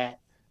InstaChat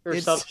or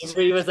something.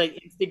 Where he was like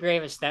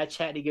Instagram and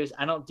Snapchat. And he goes,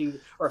 I don't do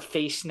or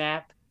Face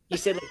Snap. He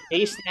said like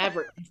Face Snap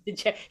or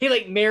InstaChat. He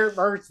like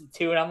merged the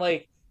two, and I'm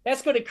like,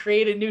 that's going to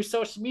create a new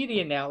social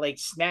media now, like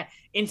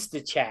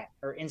InstaChat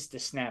or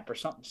InstaSnap or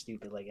something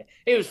stupid like that.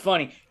 It was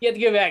funny. You have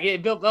to go back.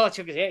 Bill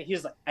Belichick, he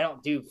was like, I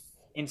don't do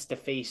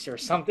InstaFace or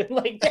something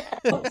like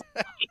that.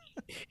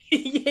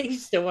 Yeah,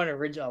 he's still an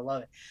original. I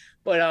love it.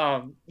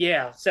 But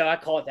yeah, so I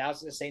called the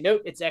house and say,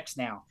 nope, it's X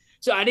now.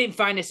 So I didn't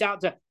find this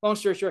out. Long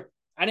story short,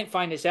 I didn't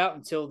find this out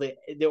until the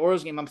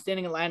Orioles game. I'm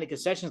standing in line at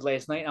concessions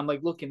last night. I'm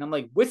like looking. I'm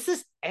like, what's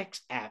this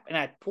X app? And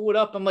I pull it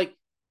up. I'm like,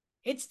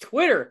 it's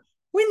Twitter.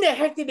 When the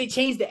heck did they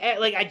change the app?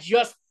 Like I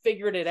just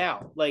figured it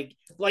out. Like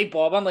light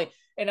bulb. I'm like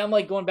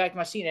going back to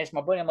my seat and ask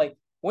my buddy. I'm like,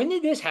 when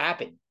did this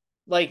happen?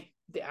 Like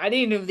I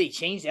didn't know if they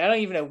changed it. I don't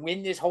even know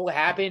when this whole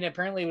happened.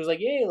 Apparently, it was like,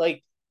 yeah,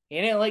 like he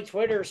didn't like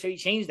Twitter, so he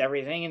changed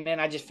everything. And then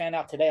I just found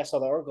out today. I saw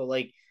the article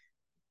like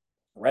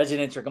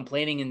residents are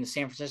complaining in the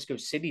San Francisco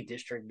City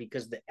District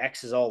because the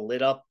X is all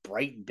lit up,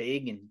 bright and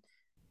big. And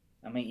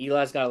I mean,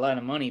 Eli's got a lot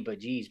of money, but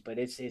geez, but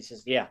it's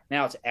just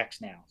now it's X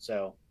now.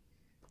 So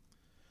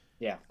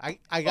yeah,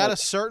 I got a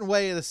certain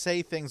way to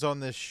say things on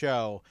this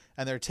show,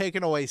 and they're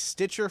taking away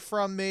Stitcher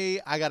from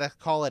me. I gotta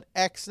call it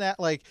X now.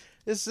 Like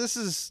this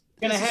is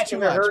too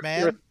much,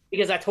 man.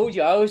 Because I told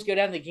you I always go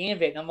down the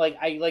gambit, and I'm like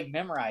I like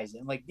memorize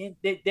it. I'm like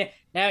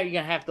now you're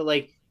gonna have to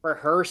like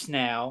rehearse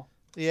now.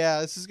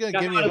 Yeah, this is gonna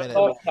give me a minute.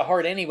 The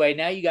heart anyway.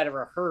 Now you got to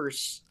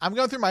rehearse. I'm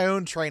going through my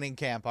own training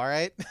camp. All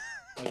right.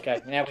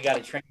 Okay, now we got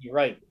to train you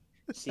right.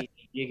 See,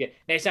 you get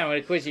next time when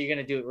I quiz you, you're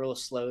gonna do it real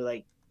slow.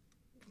 Like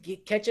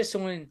catch us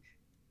on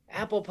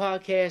Apple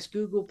Podcasts,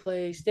 Google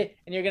Play, and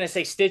you're gonna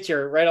say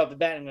Stitcher right off the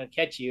bat. I'm gonna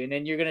catch you, and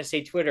then you're gonna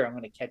say Twitter. I'm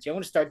gonna catch you.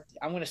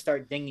 I'm gonna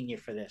start dinging you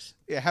for this.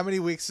 Yeah, how many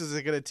weeks is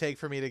it gonna take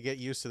for me to get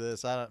used to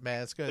this?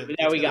 Man, it's good.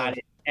 Now we got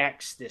it.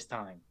 X this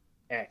time.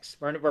 X.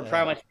 We're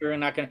probably much. We're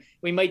not gonna.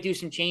 We might do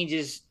some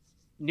changes,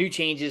 new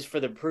changes for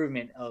the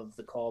improvement of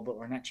the call, but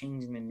we're not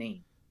changing the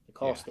name. The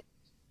call stays.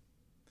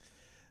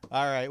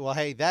 All right. Well,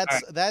 hey,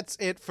 that's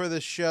it for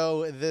the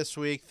show this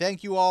week.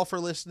 Thank you all for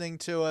listening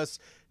to us.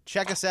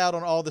 Check us out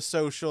on all the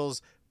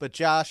socials. But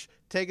Josh,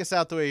 take us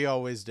out the way you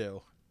always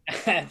do.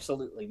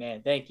 Absolutely,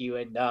 man. Thank you.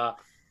 And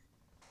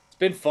it's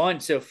been fun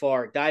so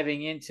far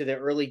diving into the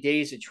early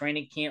days of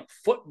training camp.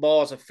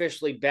 Football is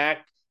officially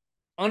back.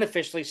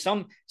 Unofficially,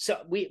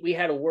 we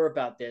had a word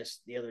about this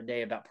the other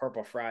day about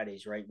Purple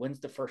Fridays, right? When's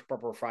the first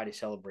Purple Friday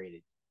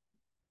celebrated?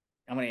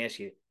 I'm going to ask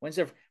you,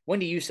 when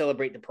do you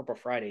celebrate the Purple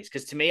Fridays?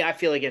 Because to me, I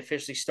feel like it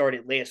officially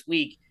started last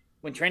week.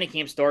 When training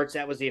camp starts,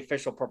 that was the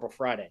official Purple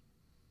Friday.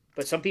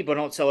 But some people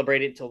don't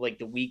celebrate it until like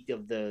the week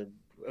of the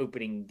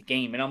opening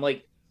game. And I'm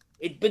like,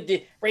 but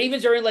the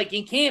Ravens are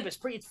in camp.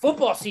 It's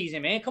football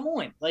season, man. Come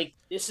on. Like,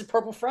 this is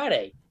Purple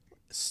Friday.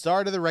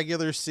 Start of the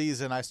regular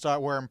season, I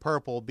start wearing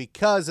purple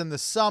because in the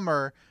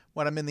summer,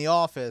 when I'm in the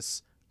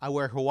office, I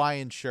wear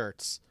Hawaiian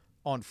shirts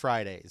on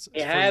Fridays.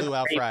 For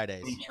Luau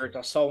Fridays. Shirts.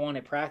 I saw one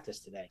at practice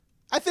today.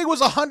 I think it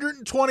was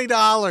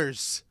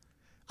 $120.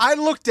 I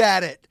looked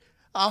at it.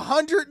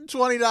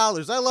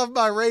 $120. I love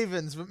my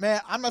Ravens, but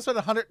man, I'm not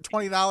spending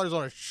 $120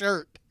 on a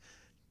shirt.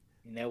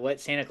 You know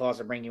what? Santa Claus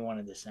will bring you one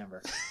in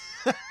December.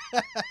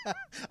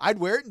 I'd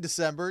wear it in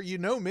December. You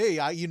know me.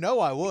 I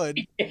would.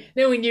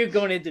 Then when you're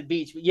going into the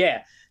beach. But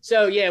yeah.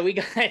 So yeah, we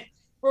got,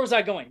 where was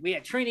I going? We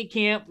had training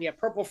camp. We had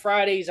Purple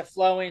Fridays are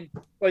flowing.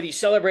 Whether you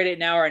celebrate it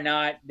now or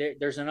not,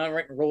 there's an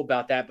unwritten rule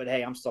about that. But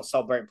hey, I'm still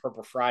celebrating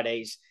Purple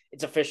Fridays.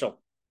 It's official.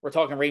 We're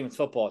talking Ravens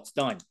football. It's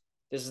done.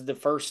 This is the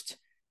first,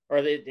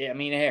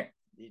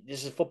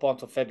 this is football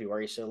until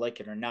February. So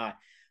like it or not.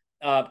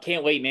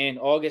 Can't wait, man.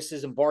 August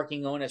is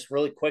embarking on us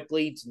really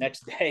quickly. It's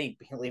next day,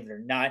 believe it or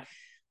not.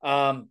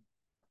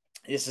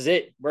 This is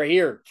it. We're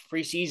here.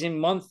 Preseason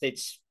month.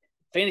 It's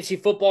fantasy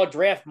football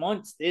draft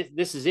month.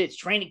 This is it. It's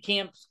training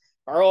camps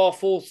are all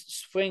full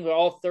swing with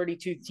all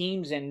 32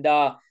 teams, and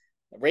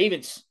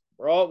Ravens.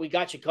 We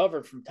got you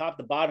covered from top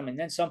to bottom, and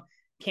then some.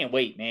 Can't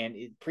wait, man.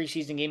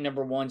 Preseason game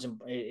number 1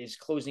 is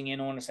closing in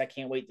on us. I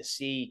can't wait to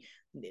see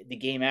the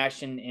game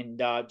action and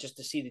just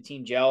to see the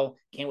team gel.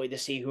 Can't wait to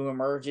see who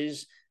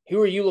emerges. Who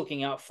are you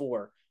looking out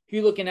for? Who are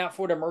you looking out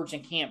for to emerge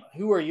in camp?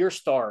 Who are your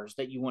stars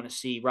that you want to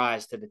see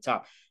rise to the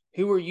top?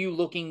 Who are you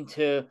looking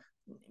to,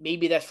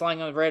 maybe that's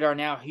flying on the radar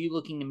now, who are you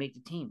looking to make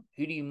the team?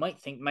 Who do you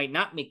might think might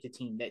not make the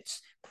team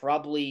that's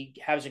probably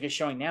has a good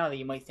showing now that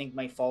you might think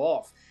might fall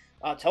off?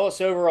 Tell us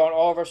over on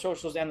all of our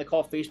socials and the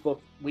Call Facebook.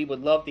 We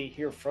would love to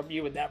hear from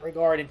you in that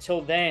regard.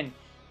 Until then,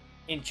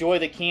 Enjoy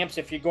the camps.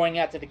 If you're going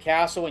out to the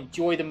castle,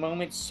 enjoy the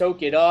moment,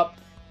 soak it up.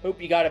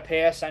 Hope you got a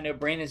pass. I know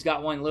Brandon's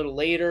got one a little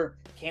later.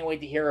 Can't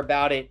wait to hear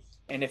about it.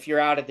 And if you're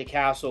out at the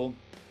castle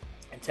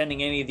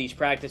attending any of these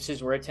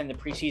practices or attend the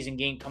preseason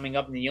game coming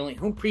up in the only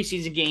home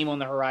preseason game on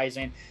the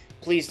horizon,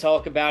 please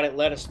talk about it.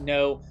 Let us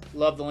know.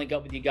 Love to link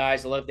up with you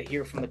guys. I love to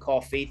hear from the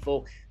Call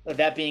faithful.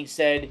 That being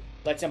said,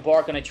 let's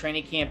embark on a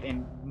training camp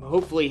and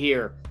hopefully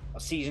hear a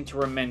season to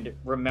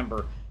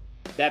remember.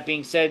 That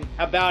being said,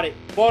 how about it?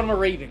 Baltimore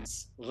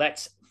Ravens,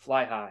 let's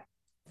fly high.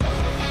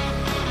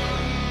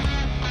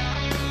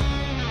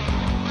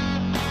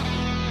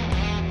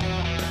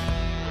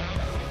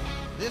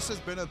 This has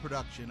been a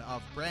production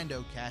of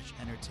Brando Cash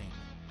Entertainment.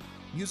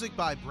 Music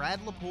by Brad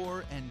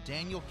Lepore and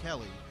Daniel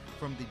Kelly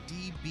from the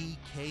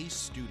DBK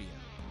Studio.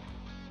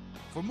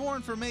 For more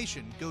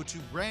information, go to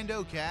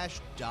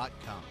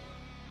brandocash.com.